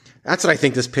 That's what I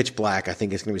think. This Pitch Black. I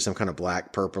think it's going to be some kind of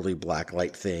purpley black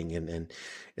light thing, and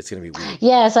it's going to be weird.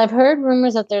 Yes, I've heard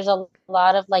rumors that there's a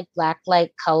lot of like black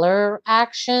light color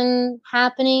action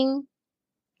happening.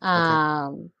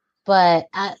 But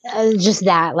just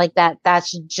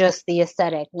that's just the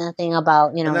aesthetic. Nothing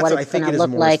about, what it's going to look like. I think it is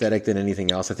more aesthetic than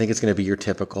anything else. I think it's going to be your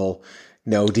typical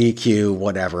no DQ,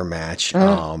 whatever match.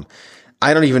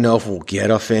 I don't even know if we'll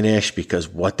get a finish because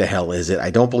what the hell is it?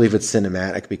 I don't believe it's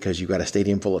cinematic because you got a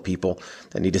stadium full of people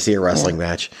that need to see a wrestling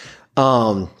match.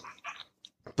 But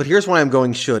here's why I'm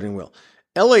going should and will.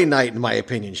 LA Knight, in my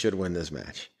opinion, should win this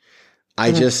match.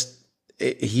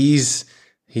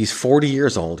 He's 40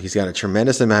 years old. He's got a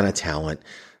tremendous amount of talent.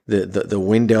 The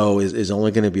window is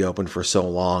only going to be open for so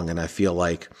long. And I feel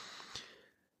like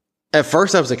at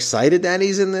first I was excited that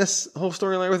he's in this whole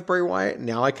storyline with Bray Wyatt.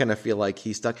 Now I kind of feel like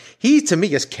he's stuck. He, to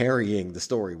me, is carrying the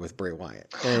story with Bray Wyatt.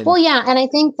 And I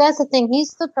think that's the thing.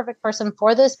 He's the perfect person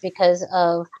for this because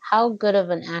of how good of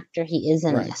an actor he is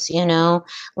in this,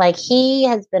 Like, he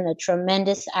has been a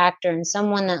tremendous actor and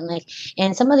someone that, like,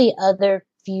 in some of the other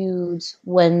feuds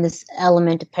when this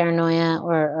element of paranoia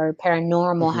or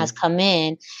paranormal has come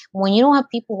in, when you don't have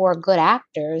people who are good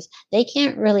actors, they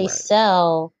can't really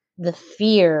sell the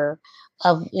fear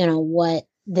of what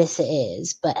this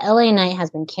is. But LA Knight has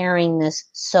been carrying this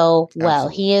so well.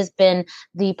 Absolutely. He has been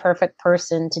the perfect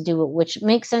person to do it, which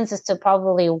makes sense as to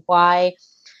probably why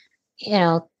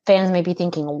fans may be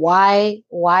thinking, why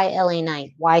LA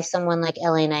Knight? Why someone like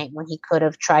LA Knight when he could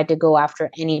have tried to go after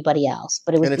anybody else?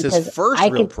 But it was because his first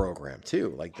real program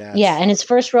too, like that. Yeah, and his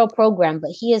first real program.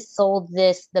 But he has sold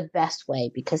this the best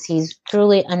way because he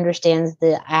truly understands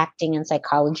the acting and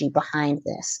psychology behind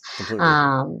this.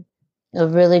 Completely. A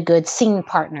really good scene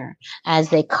partner,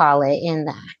 as they call it in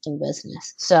the acting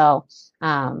business. So,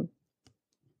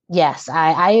 yes,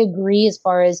 I agree as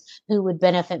far as who would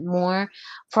benefit more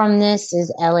from this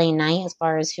is LA Knight as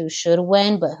far as who should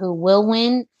win, but who will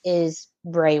win is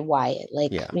Bray Wyatt.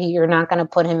 You're not going to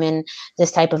put him in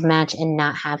this type of match and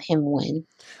not have him win.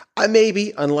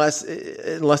 Maybe, unless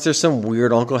there's some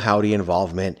weird Uncle Howdy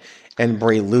involvement and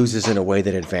Bray loses in a way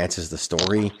that advances the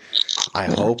story. I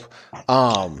hope.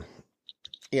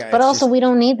 But also we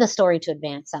don't need the story to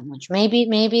advance that much. Maybe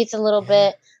it's a little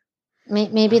bit.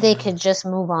 Maybe they could just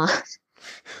move on.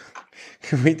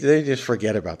 They just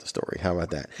forget about the story. How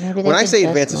about that? When I say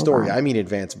advance the story, I mean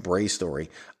advance Bray's story.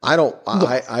 I don't.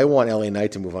 Yes. I want LA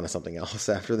Knight to move on to something else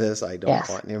after this. I don't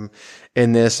want him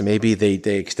in this. Maybe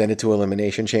they extend it to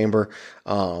Elimination Chamber.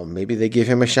 Maybe they give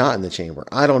him a shot in the Chamber.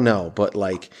 I don't know, but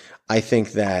I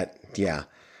think that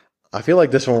I feel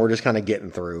like this one we're just kind of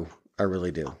getting through. I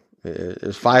really do.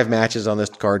 There's 5 matches on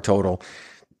this card total.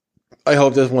 I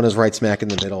hope this one is right smack in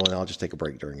the middle, and I'll just take a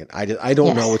break during it. I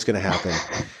don't know what's going to happen.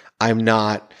 I'm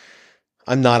not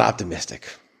optimistic.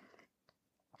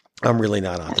 I'm really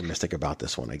not optimistic about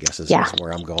this one, I guess is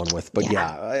where I'm going with. But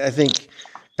I think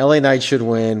LA Knight should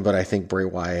win, but I think Bray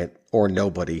Wyatt or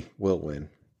nobody will win.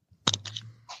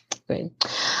 Great.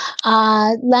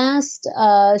 Last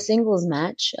singles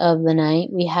match of the night,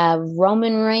 we have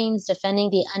Roman Reigns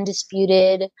defending the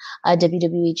undisputed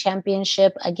WWE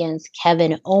Championship against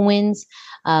Kevin Owens.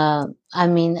 A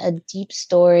deep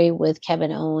story with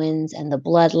Kevin Owens and the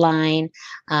bloodline.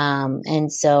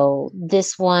 And so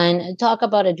this one, talk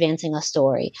about advancing a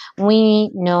story. We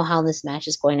know how this match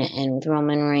is going to end with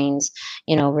Roman Reigns,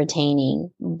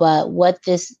 retaining. But what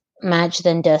this match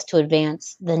then does to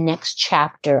advance the next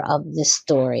chapter of this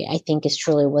story, I think is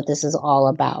truly what this is all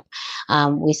about.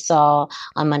 We saw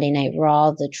on Monday Night Raw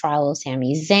the trial of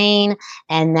Sami Zayn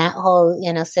and that whole,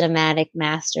 cinematic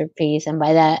masterpiece. And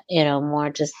by that, more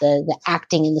just the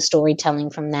acting and the storytelling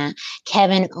from that.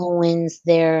 Kevin Owens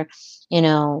there,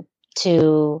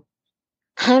 to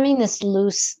having this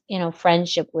loose,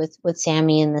 friendship with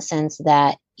Sami in the sense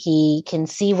that He can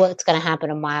see what's going to happen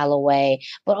a mile away,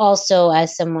 but also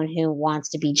as someone who wants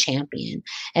to be champion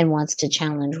and wants to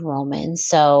challenge Roman.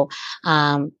 So,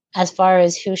 as far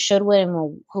as who should win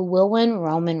and who will win,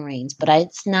 Roman Reigns. But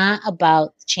it's not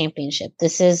about the championship.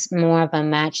 This is more of a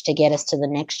match to get us to the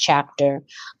next chapter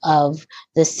of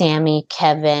the Sami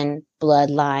Kevin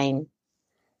bloodline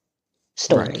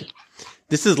story. Right.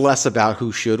 This is less about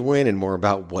who should win and more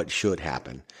about what should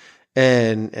happen.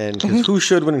 And because who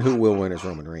should win and who will win is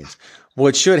Roman Reigns.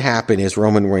 What should happen is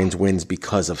Roman Reigns wins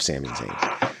because of Sami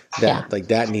Zayn.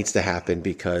 That needs to happen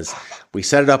because we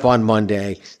set it up on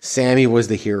Monday. Sami was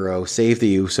the hero, saved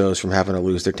the Usos from having to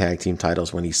lose their tag team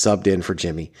titles when he subbed in for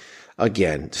Jimmy.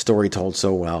 Again, story told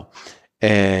so well.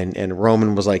 And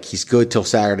Roman was like, he's good till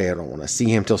Saturday. I don't want to see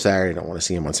him till Saturday. I don't want to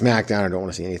see him on SmackDown. I don't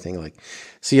want to see anything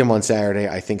see him on Saturday.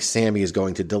 I think Sami is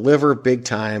going to deliver big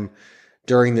time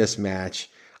during this match.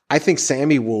 I think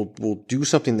Sami will do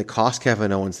something that cost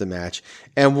Kevin Owens the match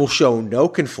and will show no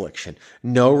confliction,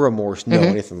 no remorse, no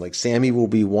anything. Like Sami will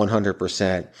be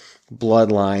 100%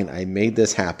 bloodline. I made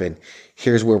this happen.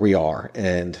 Here's where we are.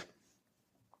 And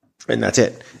that's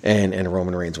it. And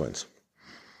Roman Reigns wins.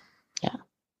 Yeah.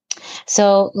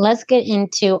 So let's get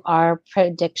into our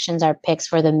predictions, our picks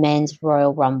for the men's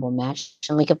Royal Rumble match.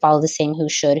 And we can follow the same who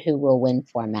should, who will win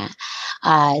format.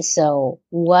 So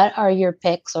what are your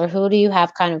picks, or who do you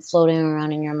have kind of floating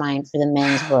around in your mind for the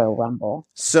men's Royal Rumble?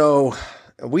 So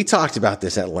we talked about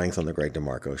this at length on the Greg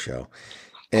DeMarco show.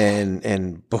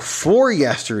 And before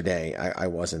yesterday, I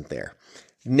wasn't there.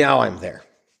 Now I'm there.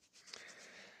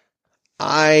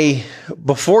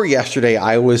 Before yesterday,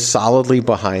 I was solidly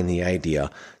behind the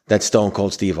idea that Stone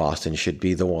Cold Steve Austin should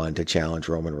be the one to challenge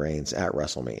Roman Reigns at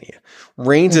WrestleMania.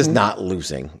 Reigns is not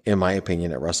losing, in my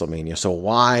opinion, at WrestleMania. So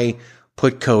why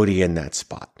put Cody in that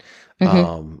spot?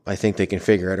 I think they can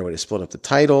figure out a way to split up the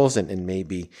titles and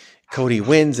maybe Cody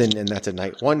wins and that's a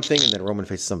night one thing and then Roman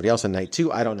faces somebody else on night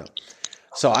two. I don't know.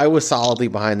 So I was solidly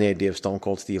behind the idea of Stone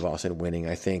Cold Steve Austin winning.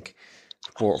 I think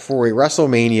for a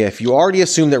WrestleMania, if you already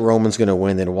assume that Roman's going to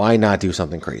win, then why not do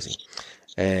something crazy?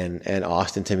 And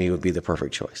Austin to me would be the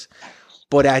perfect choice.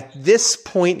 But at this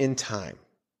point in time,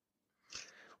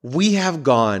 we have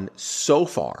gone so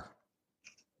far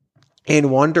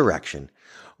in one direction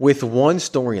with one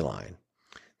storyline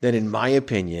that, in my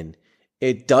opinion,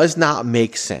 it does not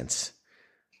make sense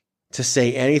to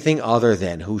say anything other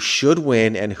than who should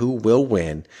win and who will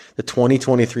win the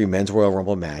 2023 Men's Royal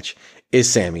Rumble match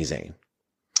is Sami Zayn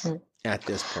at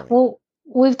this point. Well,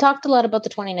 we've talked a lot about the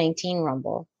 2019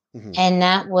 Rumble. And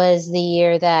that was the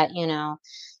year that,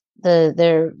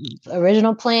 their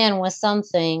original plan was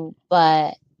something,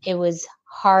 but it was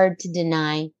hard to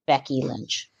deny Becky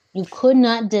Lynch. You could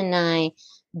not deny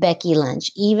Becky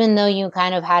Lynch, even though you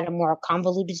kind of had a more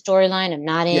convoluted storyline of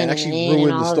not in and in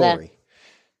and all of that.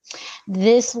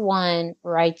 This one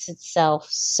writes itself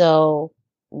so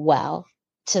well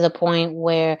to the point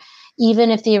where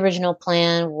even if the original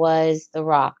plan was The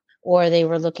Rock, or they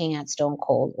were looking at Stone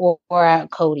Cold or at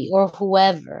Cody or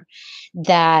whoever,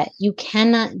 that you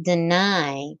cannot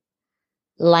deny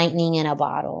lightning in a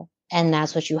bottle. And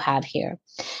that's what you have here.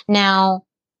 Now,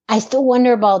 I still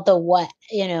wonder about the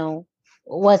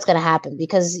what's going to happen,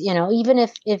 because, even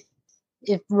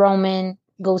if Roman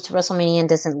goes to WrestleMania and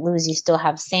doesn't lose, you still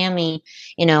have Sami,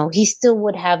 he still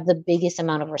would have the biggest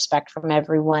amount of respect from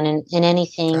everyone and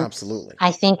anything. Absolutely.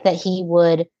 I think that he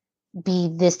would be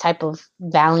this type of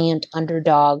valiant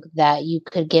underdog that you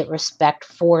could get respect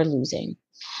for losing.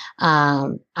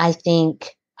 I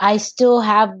think I still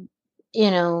have,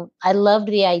 I loved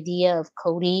the idea of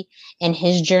Cody and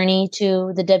his journey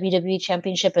to the WWE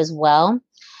Championship as well.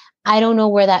 I don't know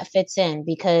where that fits in,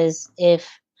 because if,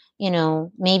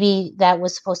 maybe that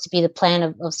was supposed to be the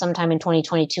plan of sometime in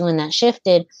 2022 and that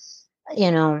shifted,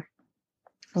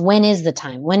 when is the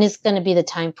time? When is going to be the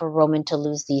time for Roman to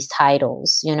lose these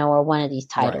titles, or one of these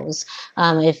titles?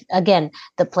 Right. If, again,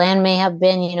 the plan may have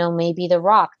been, maybe The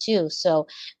Rock too. So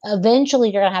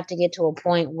eventually you're going to have to get to a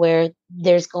point where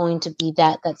there's going to be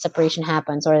that separation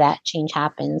happens or that change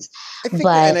happens. And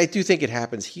I do think it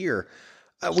happens here.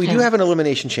 We do have an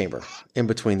elimination chamber in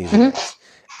between these events.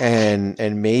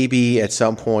 And maybe at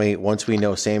some point, once we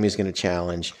know Sami's going to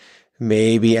challenge,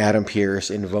 maybe Adam Pearce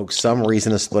invokes some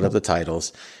reason to split up the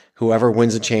titles. Whoever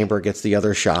wins the chamber gets the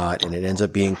other shot, and it ends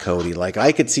up being Cody. Like,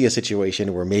 I could see a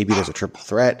situation where maybe there's a triple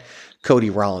threat,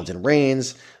 Cody, Rollins, and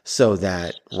Reigns, so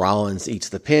that Rollins eats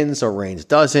the pin, so Reigns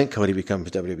doesn't. Cody becomes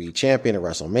WWE champion at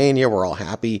WrestleMania. We're all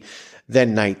happy.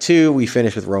 Then night two, we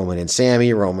finish with Roman and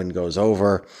Sami. Roman goes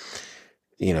over,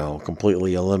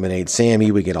 completely eliminates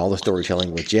Sami. We get all the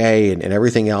storytelling with Jay and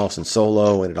everything else and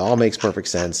Solo, and it all makes perfect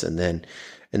sense. And then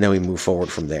and then we move forward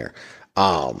from there.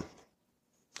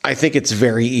 I think it's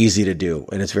very easy to do,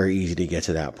 and it's very easy to get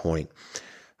to that point.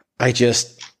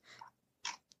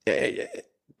 They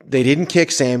didn't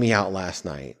kick Sammy out last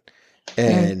night,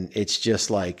 and it's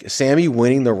just like Sammy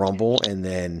winning the Rumble,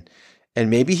 and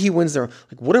maybe he wins the.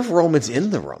 Like, what if Roman's in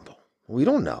the Rumble? We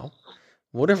don't know.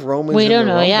 What if Roman's? We don't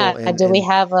know. Rumble, yeah. Do we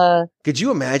have a? Could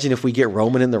you imagine if we get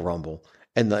Roman in the Rumble,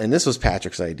 and this was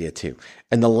Patrick's idea too,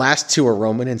 and the last two are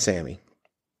Roman and Sammy,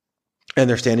 and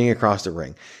they're standing across the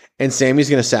ring. And Sammy's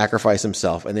going to sacrifice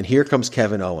himself. And then here comes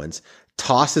Kevin Owens,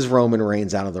 tosses Roman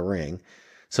Reigns out of the ring.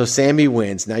 So Sammy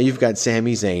wins. Now you've got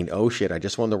Sami Zayn. Oh shit, I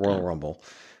just won the Royal Rumble.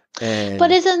 But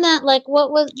isn't that like,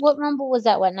 what Rumble was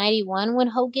that? What, 91 when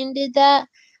Hogan did that?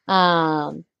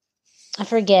 I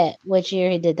forget which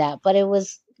year he did that, but it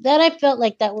was that I felt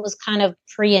like that was kind of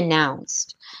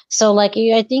pre-announced. So like,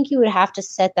 I think you would have to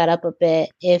set that up a bit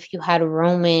if you had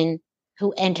Roman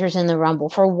who enters in the Rumble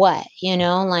for what,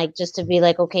 like just to be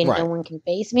like, okay, right. No one can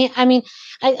face me. I mean,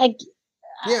 I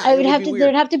would have to,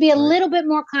 there'd have to be a little bit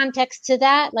more context to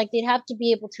that. Like they'd have to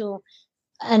be able to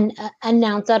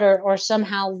announce that or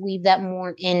somehow weave that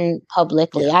more in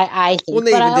publicly. Yeah. I think. Well,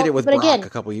 they even did it with Brock a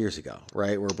couple years ago,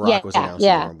 right? Where Brock was announcing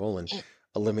the Rumble and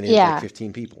eliminated like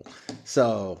 15 people.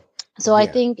 So I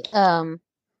think,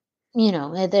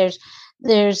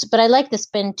 but I like the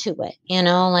spin to it,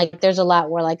 like there's a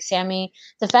lot where like Sammy,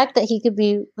 the fact that he could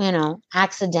be,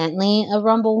 accidentally a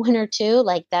Rumble winner too,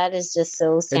 like that is just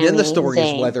so Sammy. And then the story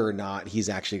is whether or not he's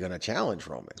actually going to challenge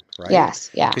Roman, right?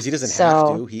 Yes, yeah. Because he doesn't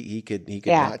have to. He could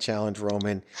not challenge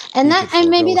Roman. And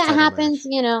maybe that happens,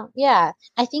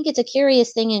 I think it's a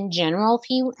curious thing in general if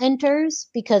he enters,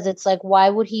 because it's like,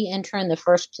 why would he enter in the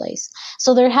first place?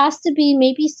 So there has to be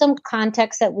maybe some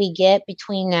context that we get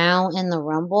between now and the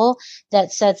Rumble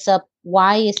that sets up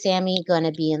why is Sammy going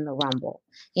to be in the Rumble,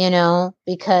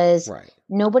 because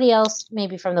nobody else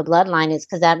maybe from the bloodline is,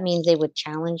 because that means they would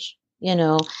challenge,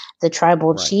 the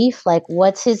tribal chief. Like,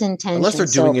 what's his intention? Unless they're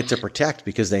doing it to protect,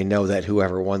 because they know that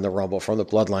whoever won the Rumble from the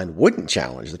bloodline wouldn't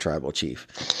challenge the tribal chief.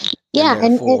 Yeah,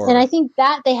 and I think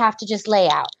that they have to just lay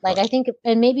out. Like, I think,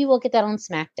 and maybe we'll get that on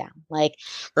SmackDown. Like,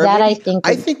 or that maybe,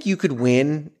 I think you could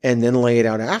win and then lay it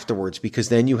out afterwards, because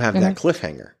then you have that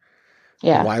cliffhanger.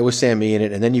 Yeah. Why was Sammy in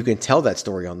it? And then you can tell that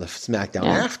story on the SmackDown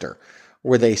after,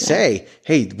 where they say,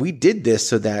 hey, we did this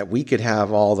so that we could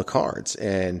have all the cards.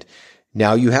 And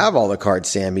now you have all the cards,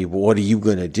 Sammy. What are you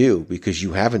going to do? Because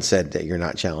you haven't said that you're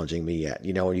not challenging me yet.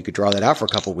 And you could draw that out for a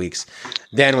couple of weeks.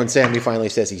 Then when Sammy finally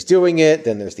says he's doing it,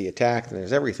 then there's the attack, then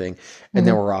there's everything. And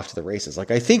then we're off to the races.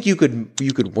 Like, I think you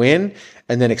could win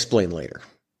and then explain later.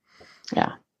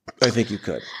 Yeah. I think you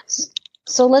could.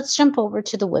 So let's jump over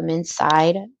to the women's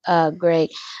side. Greg,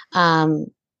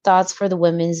 thoughts for the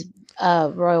women's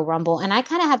Royal Rumble. And I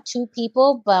kind of have two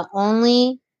people, but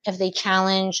only if they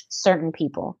challenge certain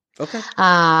people. Okay.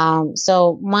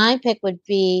 So my pick would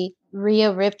be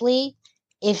Rhea Ripley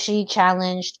if she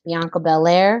challenged Bianca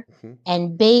Belair,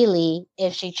 and Bayley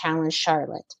if she challenged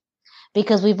Charlotte.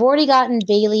 Because we've already gotten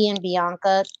Bayley and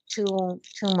Bianca too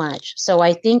much. So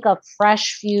I think a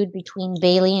fresh feud between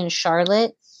Bayley and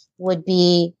Charlotte would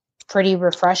be pretty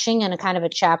refreshing, and a kind of a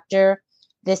chapter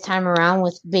this time around,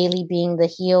 with Bayley being the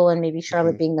heel and maybe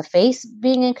Charlotte being the face,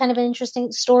 being a kind of an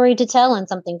interesting story to tell and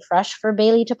something fresh for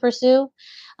Bayley to pursue.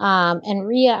 And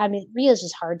Rhea, Rhea's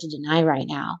just hard to deny right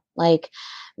now. Like,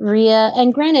 Rhea,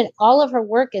 and granted, all of her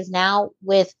work is now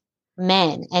with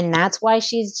men, and that's why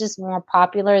she's just more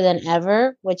popular than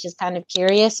ever, which is kind of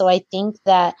curious. So I think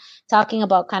that, talking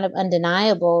about kind of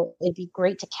undeniable, it'd be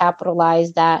great to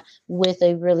capitalize that with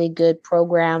a really good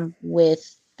program with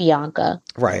Bianca.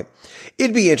 Right.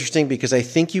 It'd be interesting, because I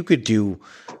think you could do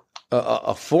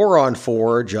a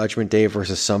 4-on-4 Judgment Day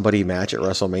versus somebody match at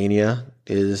WrestleMania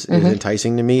is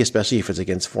enticing to me, especially if it's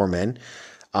against 4 men.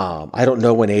 I don't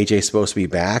know when AJ's supposed to be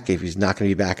back. If he's not going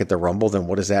to be back at the Rumble, then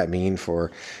what does that mean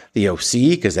for the OC?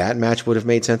 Because that match would have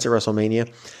made sense at WrestleMania.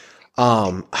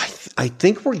 I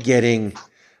think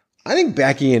I think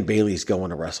Becky and Bayley's going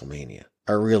to WrestleMania.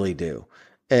 I really do.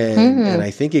 And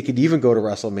I think it could even go to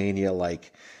WrestleMania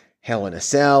like Hell in a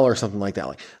Cell or something like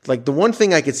that. Like the one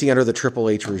thing I could see under the Triple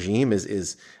H regime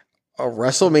is a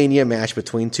WrestleMania match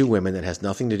between 2 women that has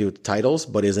nothing to do with the titles,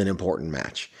 but is an important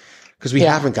match. Because we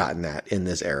haven't gotten that in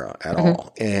this era at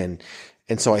all. And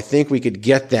so I think we could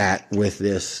get that with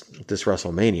this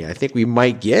WrestleMania. I think we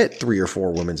might get 3 or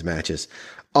 4 women's matches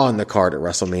on the card at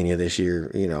WrestleMania this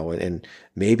year, and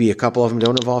maybe a couple of them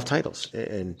don't involve titles.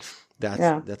 And that's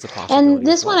a possibility. And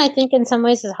this one, I think, in some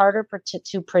ways is harder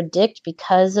to predict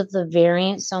because of the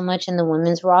variance so much in the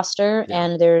women's roster. Yeah.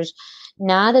 And there's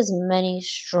not as many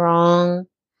strong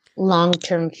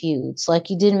long-term feuds. Like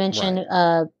you did mention,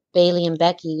 Bailey and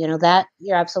Becky, you know, that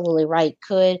you're absolutely right.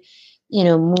 Could, you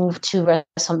know, move to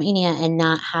WrestleMania and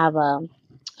not have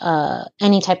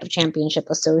any type of championship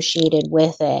associated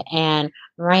with it. And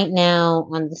right now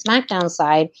on the SmackDown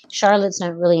side, Charlotte's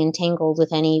not really entangled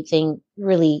with anything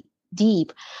really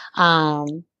deep.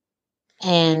 And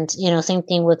you know, same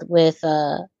thing with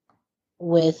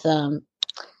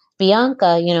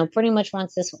Bianca, you know, pretty much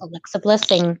once this Alexa Bliss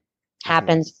thing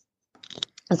happens,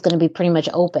 it's going to be pretty much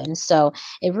open. So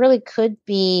it really could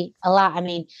be a lot. I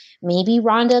mean, maybe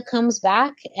Ronda comes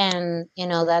back and, you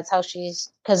know, that's how she's,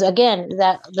 because again,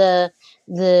 that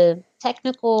the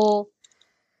technical,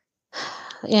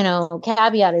 you know,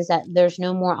 caveat is that there's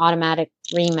no more automatic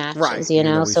rematches, you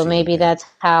know, so maybe that's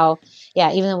how,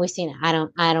 even though we've seen it, I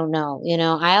don't know, you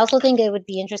know. I also think it would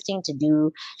be interesting to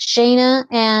do Shayna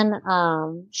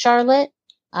and Charlotte,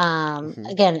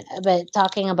 again, but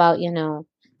talking about, you know,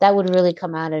 that would really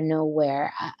come out of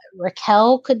nowhere.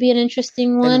 Raquel could be an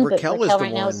interesting one, and but Raquel is the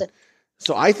right now one.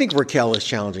 So I think Raquel is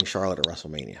challenging Charlotte at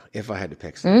WrestleMania, if I had to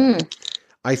pick someone.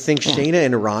 I think Shayna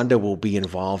and Ronda will be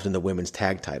involved in the women's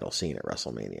tag title scene at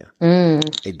WrestleMania.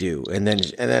 I do. And then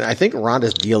I think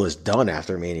Ronda's deal is done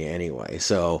after Mania anyway.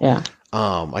 So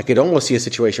I could almost see a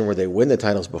situation where they win the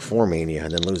titles before Mania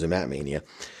and then lose them at Mania.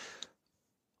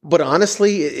 But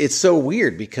honestly, it's so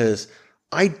weird because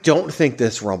I don't think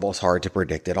this Rumble is hard to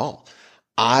predict at all.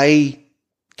 I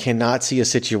cannot see a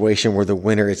situation where the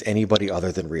winner is anybody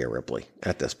other than Rhea Ripley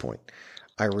at this point.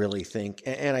 I really think,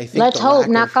 and I think let's hope,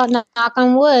 knock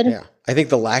on wood. Yeah, I think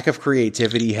the lack of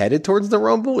creativity headed towards the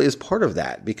Rumble is part of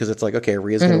that because it's like, okay,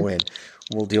 Rhea's going to win.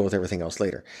 We'll deal with everything else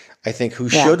later. I think who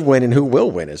should win and who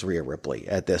will win is Rhea Ripley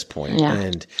at this point.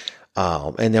 And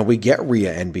then we get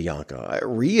Rhea and Bianca.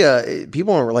 Rhea,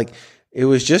 people are like, it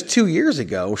was just 2 years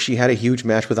ago. She had a huge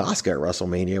match with Asuka at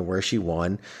WrestleMania where she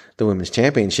won the women's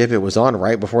championship. It was on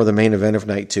right before the main event of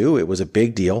night 2. It was a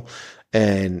big deal.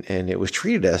 And it was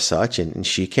treated as such, and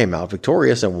she came out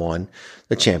victorious and won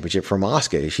the championship from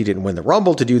Asuka. She didn't win the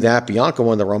Rumble to do that. Bianca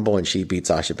won the Rumble, and she beat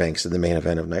Sasha Banks in the main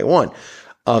event of night 1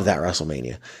 of that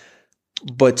WrestleMania.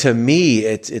 But to me,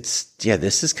 it's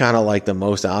this is kind of like the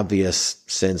most obvious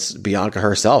since Bianca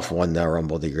herself won the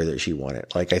Rumble the year that she won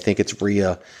it. Like, I think it's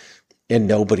Rhea and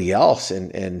nobody else,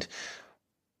 and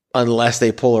unless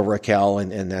they pull a Raquel,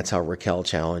 and that's how Raquel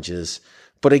challenges.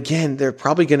 But again, they're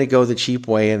probably going to go the cheap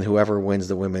way, and whoever wins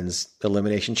the women's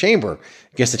elimination chamber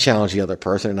gets to challenge the other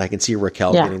person. And I can see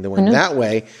Raquel getting the win that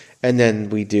way. And then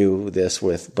we do this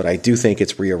but I do think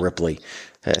it's Rhea Ripley.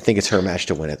 I think it's her match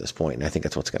to win at this point, and I think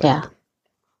that's what's going to happen.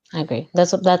 I agree.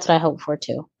 That's what I hope for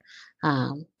too.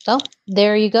 So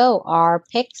there you go. Our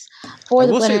picks for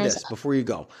the winners. I will say this before you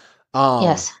go.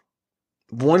 Yes.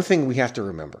 One thing we have to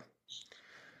remember.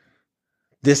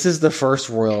 This is the first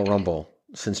Royal Rumble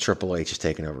since Triple H has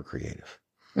taken over creative.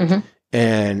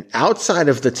 And outside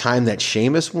of the time that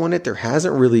Sheamus won it, there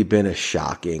hasn't really been a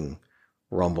shocking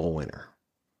Rumble winner.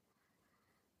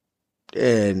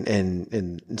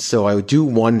 And so I do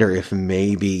wonder if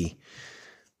maybe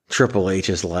Triple H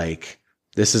is like,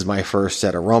 this is my first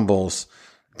set of Rumbles.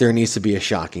 There needs to be a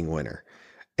shocking winner.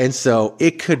 And so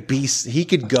it could be, he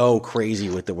could go crazy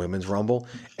with the Women's Rumble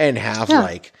and have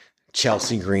like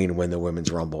Chelsea Green win the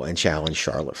Women's Rumble and challenge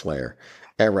Charlotte Flair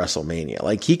at WrestleMania.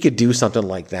 Like, he could do something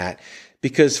like that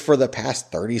because for the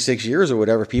past 36 years or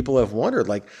whatever, people have wondered,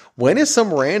 like, when is some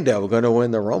rando going to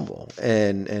win the Rumble?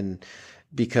 And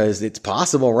because it's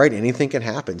possible, right? Anything can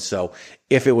happen. So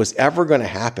if it was ever going to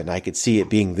happen, I could see it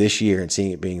being this year and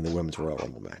seeing it being the Women's Royal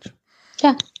Rumble match.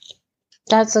 Yeah.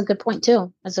 That's a good point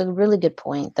too. That's a really good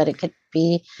point that it could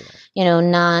be, you know,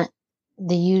 not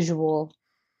the usual.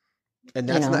 And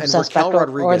that's not, and Raquel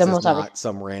Rodriguez is not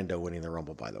some rando winning the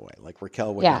Rumble, by the way. Like,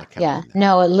 Raquel would not count. Yeah.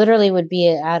 No, it literally would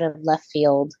be out of left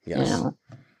field, you know.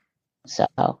 So,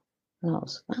 who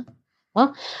knows?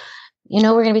 Well, you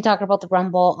know, we're going to be talking about the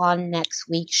Rumble on next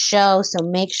week's show. So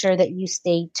make sure that you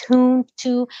stay tuned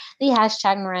to the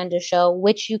hashtag Miranda Show,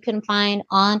 which you can find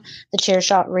on the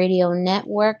Chairshot Radio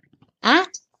Network at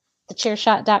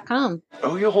thechairshot.com. Who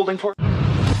are you holding for?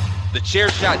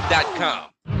 Thechairshot.com.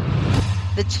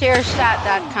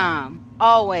 Thechairshot.com.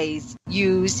 Always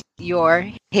use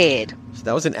your head. So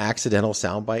that was an accidental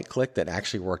soundbite click that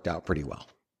actually worked out pretty well.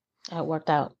 It worked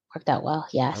out well,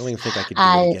 yes. I don't even think I could do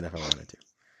it again if I wanted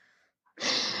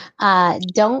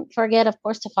Don't forget, of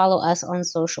course, to follow us on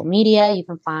social media. You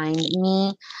can find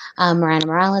me, Miranda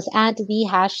Morales, at the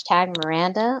hashtag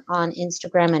Miranda on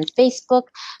Instagram and Facebook,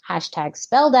 hashtag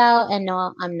spelled out. And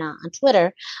no, I'm not on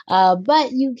Twitter,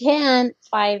 but you can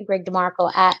find Greg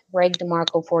DeMarco at Greg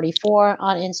DeMarco44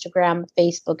 on Instagram,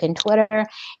 Facebook, and Twitter,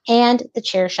 and the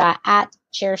Chairshot at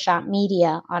Chairshot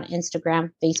Media on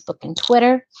Instagram, Facebook, and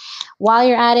Twitter. While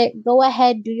you're at it, go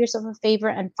ahead, do yourself a favor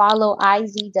and follow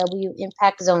IZW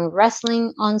Impact Zone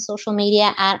Wrestling on social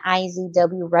media at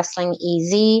IZW Wrestling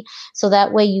AZ. So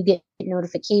that way you get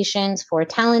notifications for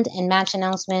talent and match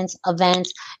announcements,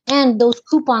 events, and those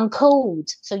coupon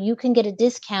codes. So you can get a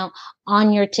discount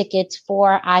on your tickets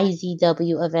for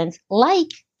IZW events like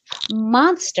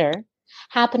Monster,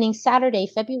 happening Saturday,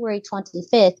 February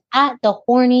 25th at the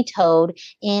Horny Toad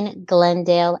in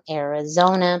Glendale,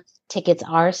 Arizona. Tickets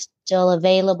are still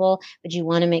available, but you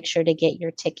want to make sure to get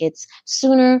your tickets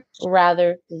sooner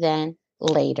rather than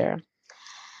later.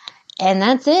 And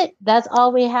that's it. That's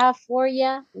all we have for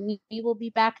you. We will be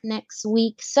back next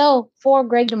week. So for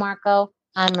Greg DeMarco,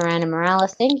 I'm Miranda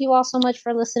Morales. Thank you all so much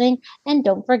for listening. And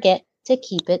don't forget to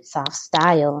keep it soft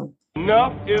style.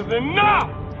 Enough is enough!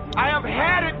 I have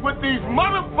had it with these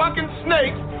motherfucking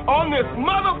snakes on this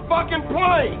motherfucking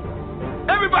plane.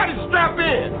 Everybody strap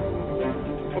in.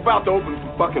 I'm about to open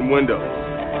the fucking window.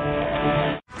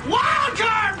 Wild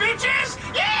card, bitches!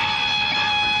 Yeah!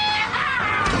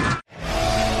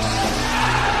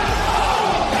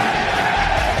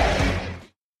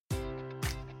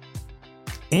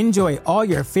 Enjoy all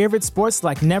your favorite sports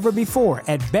like never before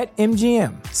at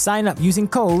BetMGM. Sign up using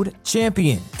code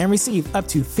CHAMPION and receive up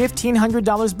to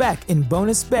 $1,500 back in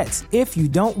bonus bets if you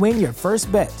don't win your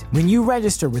first bet. When you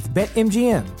register with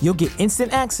BetMGM, you'll get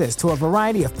instant access to a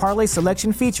variety of parlay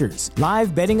selection features,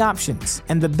 live betting options,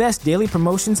 and the best daily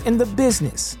promotions in the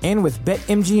business. And with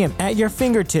BetMGM at your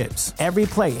fingertips, every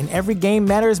play and every game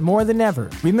matters more than ever.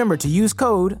 Remember to use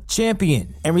code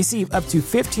CHAMPION and receive up to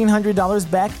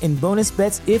 $1,500 back in bonus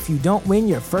bets if you don't win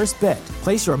your first bet.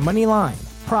 Place your money line,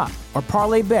 prop, or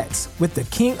parlay bets with the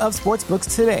king of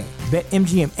sportsbooks today.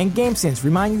 BetMGM and GameSense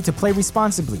remind you to play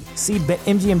responsibly. See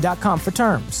BetMGM.com for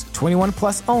terms. 21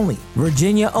 plus only.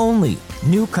 Virginia only.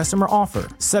 New customer offer.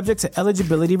 Subject to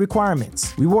eligibility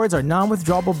requirements. Rewards are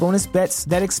non-withdrawable bonus bets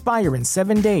that expire in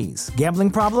 7 days. Gambling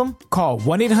problem? Call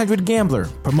 1-800-GAMBLER.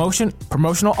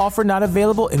 Promotional offer not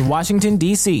available in Washington,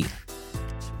 D.C.